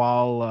 It's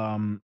while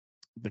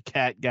the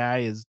cat guy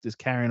is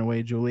carrying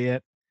away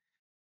Juliet.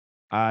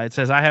 It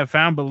says, "I have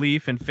found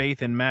belief and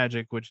faith in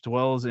magic, which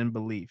dwells in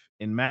belief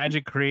in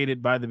magic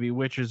created by the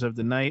Bewitchers of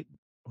the night,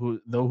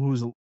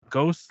 whose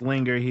ghosts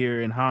linger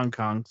here in Hong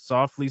Kong,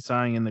 softly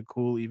sighing in the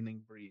cool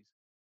evening breeze."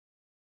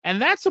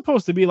 And that's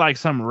supposed to be like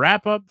some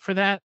wrap up for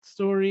that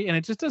story, and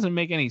it just doesn't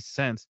make any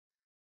sense.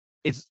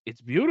 It's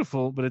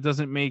beautiful, but it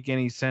doesn't make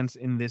any sense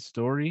in this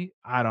story.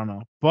 I don't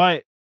know.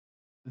 But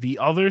the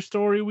other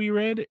story we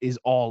read is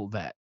all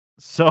that.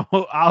 So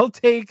I'll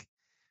take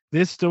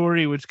this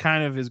story, which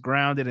kind of is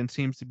grounded and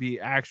seems to be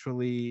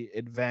actually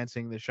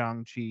advancing the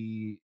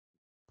Shang-Chi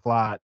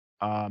plot,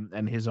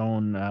 and his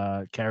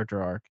own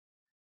character arc,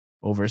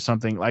 over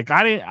something like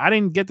I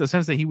didn't get the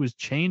sense that he was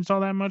changed all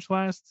that much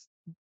last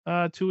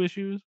 2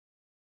 issues.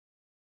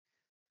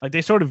 Like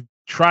they sort of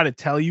try to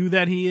tell you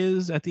that he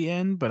is at the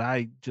end, but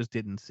I just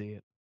didn't see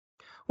it.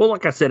 Well,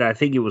 like I said, I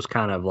think it was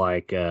kind of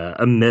like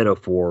a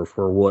metaphor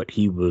for what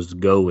he was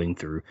going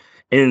through.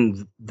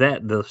 And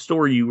that the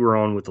story you were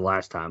on with the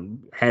last time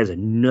has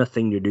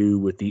nothing to do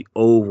with the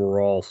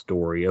overall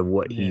story of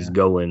what he's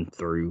going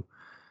through.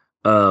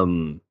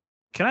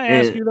 Can I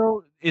ask And you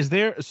though? Is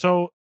there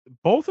so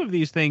both of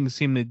these things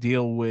seem to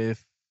deal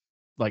with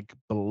like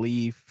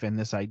belief and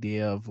this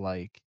idea of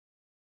like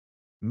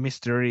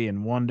mystery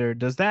and wonder.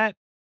 Does that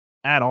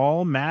at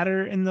all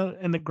matter in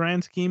the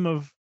grand scheme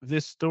of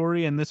this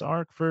story and this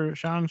arc for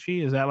Shang-Chi?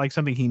 Is that like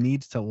something he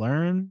needs to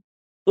learn?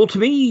 well, to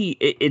me,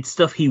 it's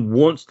stuff he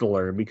wants to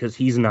learn because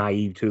he's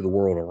naive to the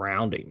world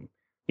around him.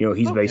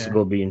 He's Okay.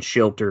 basically being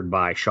sheltered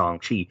by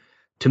Shang-Chi.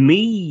 To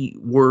me,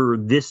 where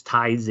this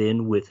ties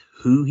in with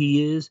who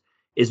he is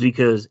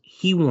because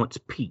he wants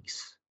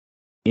peace,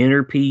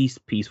 inner peace,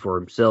 peace for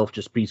himself,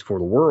 just peace for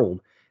the world.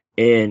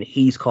 And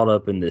he's caught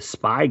up in this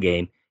spy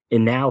game.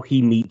 And now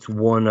he meets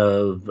one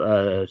of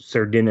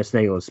Sir Dennis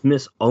Nayland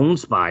Smith's own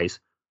spies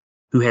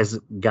who has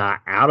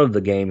got out of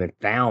the game and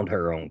found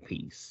her own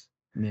peace.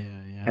 Yeah,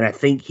 yeah. And I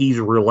think he's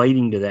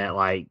relating to that,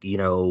 like,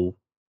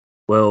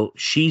 well,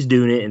 she's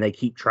doing it and they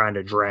keep trying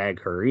to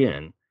drag her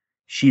in.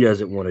 She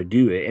doesn't want to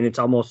do it. And it's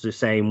almost the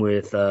same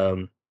with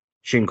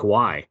Shin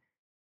Kawai.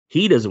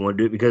 He doesn't want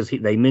to do it because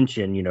they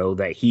mention,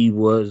 that he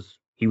was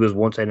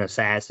once an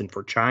assassin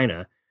for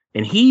China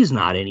and he's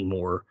not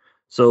anymore.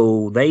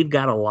 So they've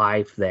got a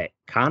life that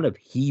kind of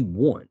he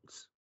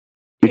wants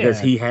because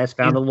Yeah. he has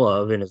found He's a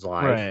love in his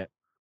life right.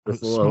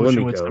 with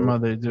Smooching with some Limiko.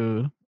 other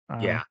dude.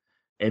 Yeah.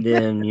 And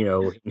then,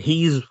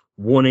 he's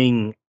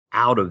wanting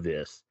out of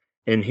this.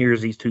 And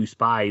here's these two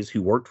spies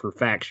who worked for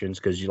factions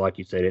because, like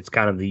you said, it's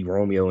kind of the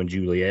Romeo and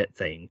Juliet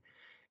thing.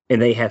 And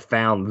they have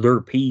found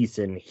their peace,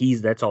 and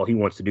that's all he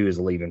wants to do is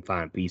leave and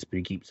find peace, but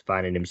he keeps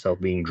finding himself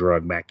being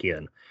drugged back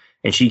in.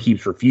 And she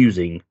keeps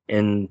refusing.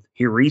 And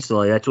here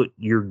recently, that's what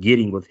you're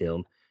getting with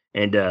him.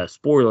 And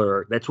spoiler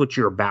alert, that's what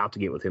you're about to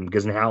get with him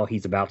because now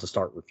he's about to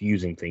start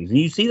refusing things. And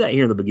you see that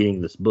here in the beginning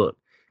of this book.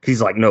 He's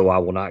like, no, I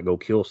will not go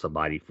kill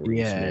somebody for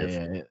you, Yeah,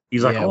 Smith. yeah.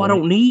 He's like, Yeah, oh, I when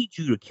don't need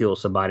you to kill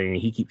somebody. And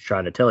he keeps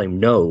trying to tell him,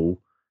 no,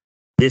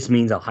 this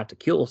means I'll have to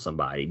kill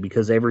somebody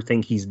because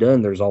everything he's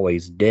done, there's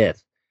always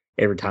death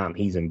every time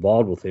he's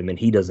involved with him. And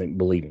he doesn't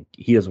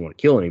he doesn't want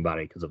to kill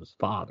anybody because of his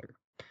father.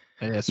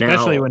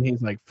 especially Now, when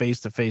he's like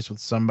face to face with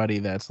somebody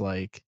that's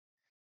like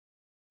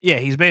yeah,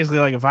 he's basically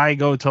like if I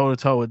go toe to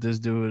toe with this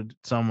dude,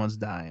 someone's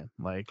dying.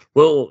 Like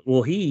well,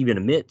 he even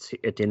admits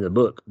at the end of the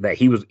book that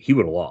he would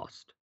have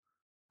lost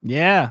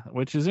yeah,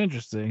 which is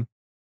interesting.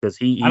 because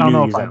I he don't knew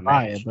know he if was I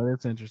buy it, outmatched. but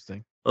it's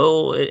interesting.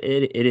 Oh, it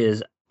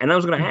is. And I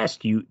was going to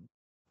ask you,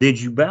 did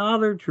you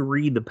bother to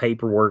read the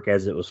paperwork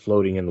as it was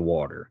floating in the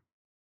water?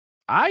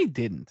 I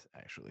didn't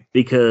actually.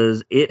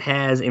 Because it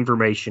has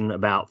information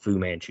about Fu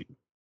Manchu.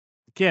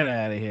 Get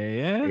out of here,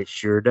 yeah. It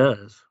sure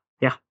does.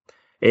 Yeah.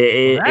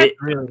 Well, that's It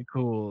really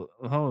cool.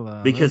 Hold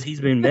on. because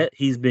he's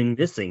been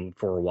missing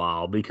for a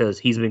while because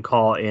he's been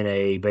caught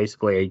in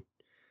basically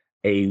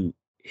a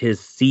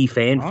his C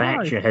fan Oh, I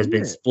faction has see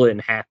been it. split in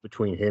half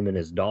between him and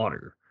his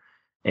daughter.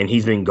 And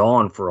he's been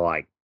gone for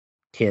like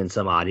 10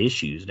 some odd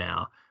issues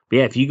now. But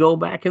yeah, if you go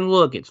back and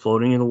look, it's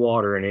floating in the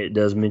water and it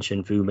does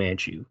mention Fu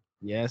Manchu.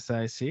 Yes,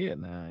 I see it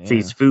now. See,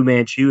 Yeah. it's Fu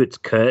Manchu, it's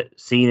cut.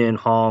 Cena and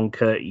Hong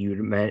cut, you'd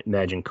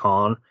imagine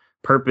Khan.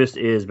 Purpose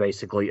is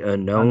basically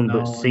unknown, but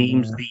Unknown,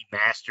 seems yeah. the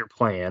master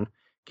plan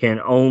can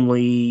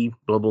only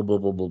blah, blah, blah,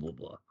 blah, blah, blah,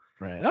 blah.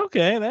 Right.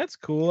 Okay, that's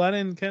cool. I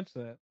didn't catch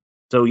that.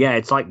 So yeah,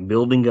 it's like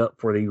building up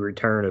for the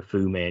return of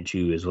Fu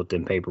Manchu is what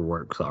them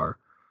paperworks are.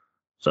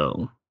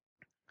 So,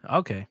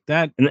 Okay.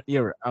 That and,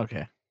 you're right.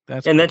 Okay.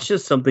 That's and cool. that's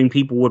just something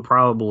people would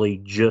probably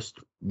just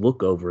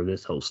look over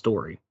this whole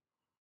story.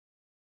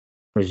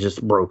 It's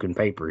just broken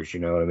papers, you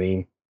know what I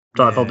mean?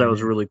 So I thought Yeah, that was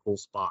a yeah. really cool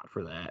spot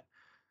for that.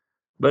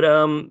 But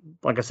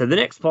like I said, the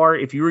next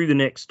part, if you read the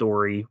next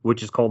story,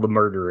 which is called The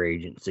Murder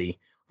Agency,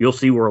 you'll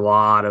see where a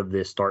lot of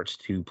this starts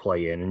to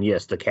play in. And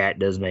yes, the cat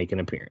does make an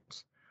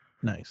appearance.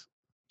 Nice.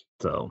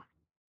 So,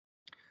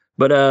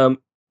 but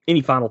any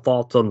final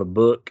thoughts on the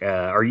book?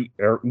 Are you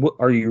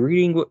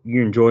reading? What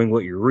you're enjoying?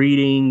 What you're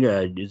reading?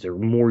 Is there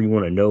more you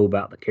want to know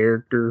about the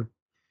character?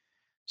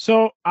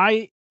 So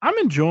I'm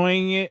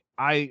enjoying it.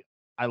 I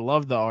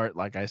love the art,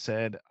 like I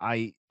said.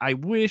 I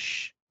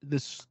wish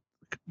this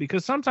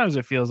because sometimes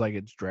it feels like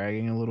it's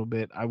dragging a little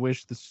bit. I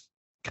wish this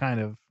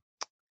kind of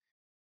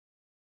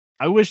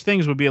I wish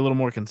things would be a little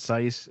more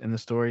concise in the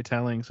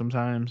storytelling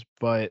sometimes,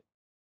 but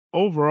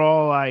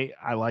overall I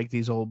like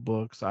these old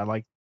books. I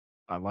like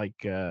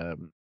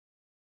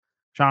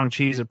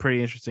Shang-Chi's a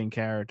pretty interesting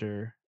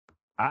character.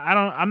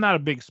 I'm not a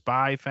big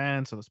spy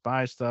fan, so the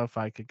spy stuff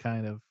I could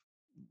kind of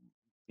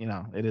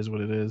it is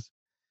what it is.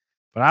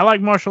 But I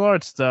like martial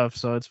arts stuff,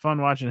 so it's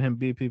fun watching him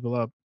beat people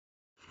up.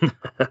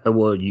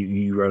 Well,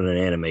 you run an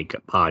anime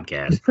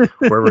podcast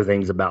where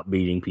everything's about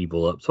beating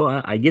people up, so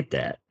I get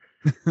that.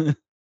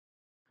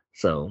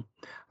 So,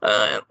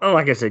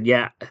 like I said,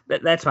 yeah,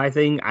 that's my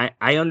thing.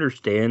 I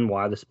understand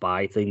why the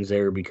spy thing's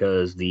there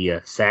because the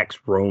Sax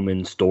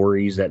Roman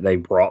stories that they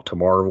brought to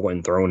Marvel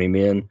and thrown him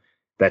in,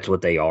 that's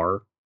what they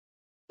are.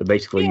 So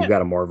basically, you've Yeah,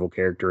 got a Marvel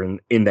character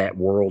in that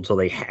world, so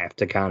they have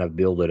to kind of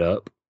build it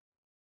up.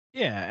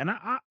 yeah, and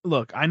I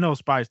look, I know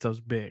spy stuff's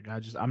big.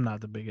 I'm not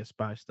the biggest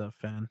spy stuff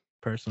fan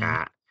personally.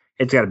 Ah,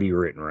 it's got to be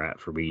written right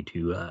for me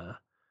to,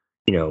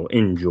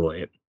 enjoy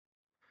it.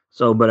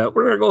 So, but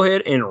we're going to go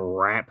ahead and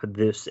wrap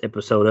this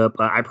episode up.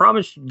 I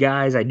promise you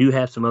guys, I do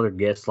have some other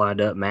guests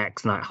lined up.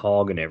 Mack's not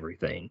hogging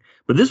everything.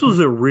 But this was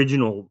the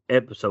original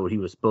episode he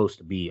was supposed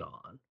to be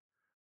on.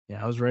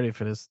 Yeah, I was ready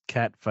for this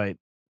cat fight.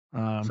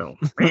 So,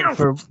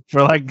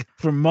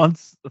 for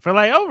months,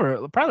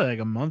 probably like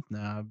a month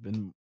now. I've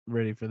been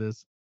ready for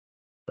this.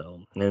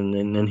 So,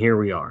 and here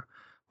we are.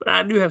 But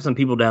I do have some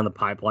people down the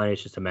pipeline.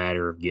 It's just a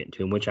matter of getting to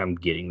them, which I'm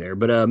getting there.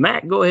 But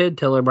Matt, go ahead,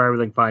 tell everybody where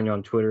they can find you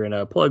on Twitter,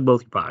 and plug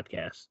both your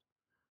podcasts.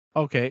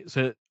 Okay,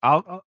 so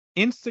I'll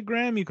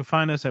Instagram, you can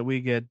find us at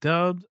We Get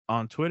Dubbed.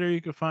 On Twitter, you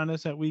can find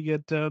us at We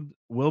Get Dubbed.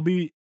 We'll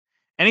be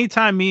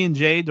anytime me and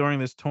Jay during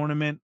this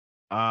tournament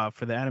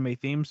for the anime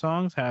theme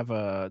songs have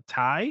a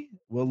tie.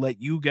 We'll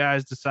let you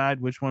guys decide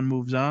which one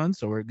moves on.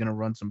 So we're gonna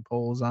run some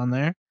polls on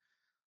there.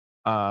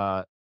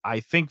 I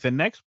think the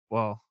next,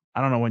 well, I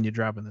don't know when you're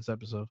dropping this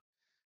episode,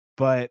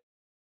 but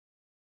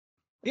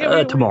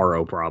yeah,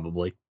 tomorrow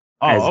probably.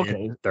 Oh,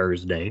 okay,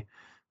 Thursday.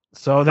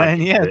 So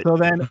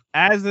then,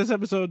 as this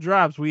episode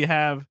drops, we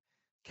have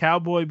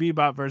Cowboy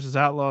Bebop versus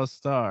Outlaw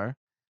Star.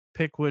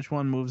 Pick which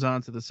one moves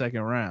on to the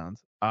second round.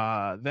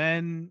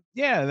 Then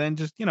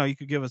just you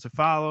could give us a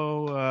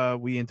follow.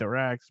 We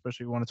interact,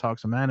 especially if you want to talk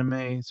some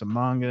anime, some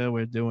manga.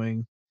 I've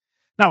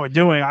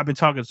been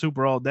talking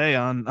super all day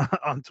on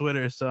on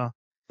Twitter, so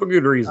for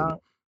good reason.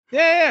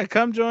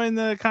 Come join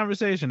the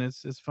conversation.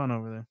 It's fun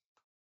over there.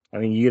 I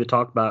mean, you get to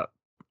talk about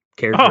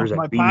characters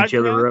that beat each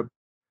other up.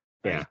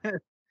 Yeah.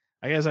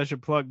 I guess I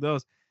should plug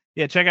those.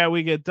 Yeah, check out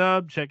We Get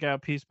Dubbed. Check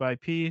out Piece by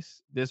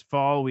Piece. This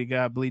fall we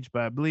got Bleach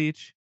by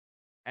Bleach,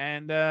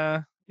 and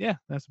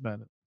that's about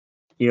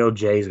it.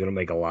 Jay's gonna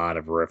make a lot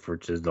of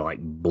references to like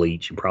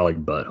Bleach and probably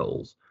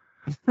buttholes.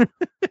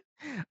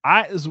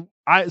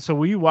 So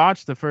we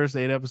watched the first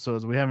 8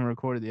 episodes. We haven't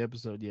recorded the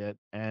episode yet,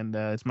 and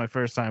it's my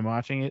first time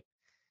watching it,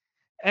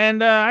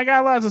 and I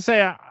got a lot to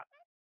say.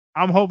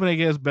 I'm hoping it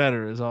gets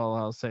better. Is all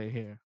I'll say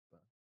here.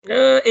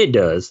 It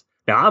does.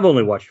 Now I've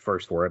only watched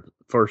the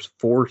first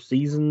 4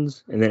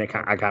 seasons, and then I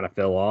kind of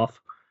fell off.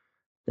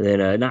 And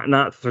then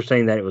not for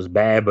saying that it was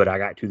bad, but I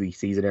got to the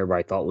season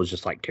everybody thought was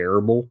just like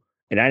terrible,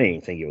 and I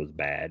didn't think it was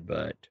bad.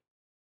 But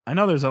I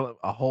know there's a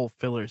whole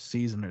filler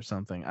season or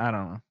something. I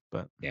don't know,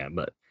 but yeah,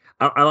 but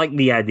I like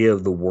the idea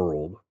of the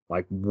world,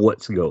 like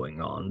what's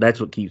going on. That's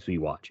what keeps me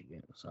watching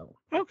it. So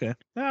okay,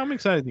 I'm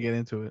excited to get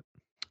into it.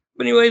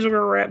 But anyways, we're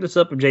going to wrap this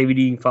up with JVD.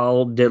 You can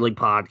follow Deadly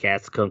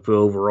Podcast Kung Fu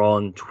over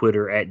on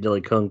Twitter at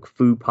Deadly Kung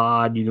Fu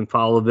Pod. You can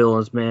follow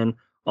Villains Man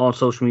on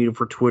social media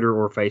for Twitter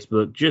or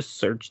Facebook. Just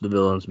search the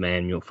Villains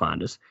Man, you'll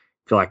find us.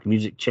 If you like the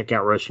music, check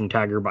out Rushing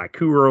Tiger by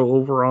Kuro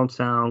over on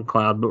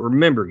SoundCloud. But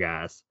remember,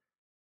 guys,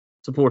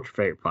 support your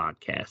favorite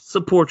podcast,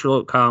 support your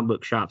local comic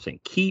book shops,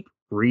 and keep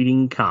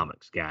reading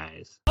comics,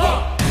 guys.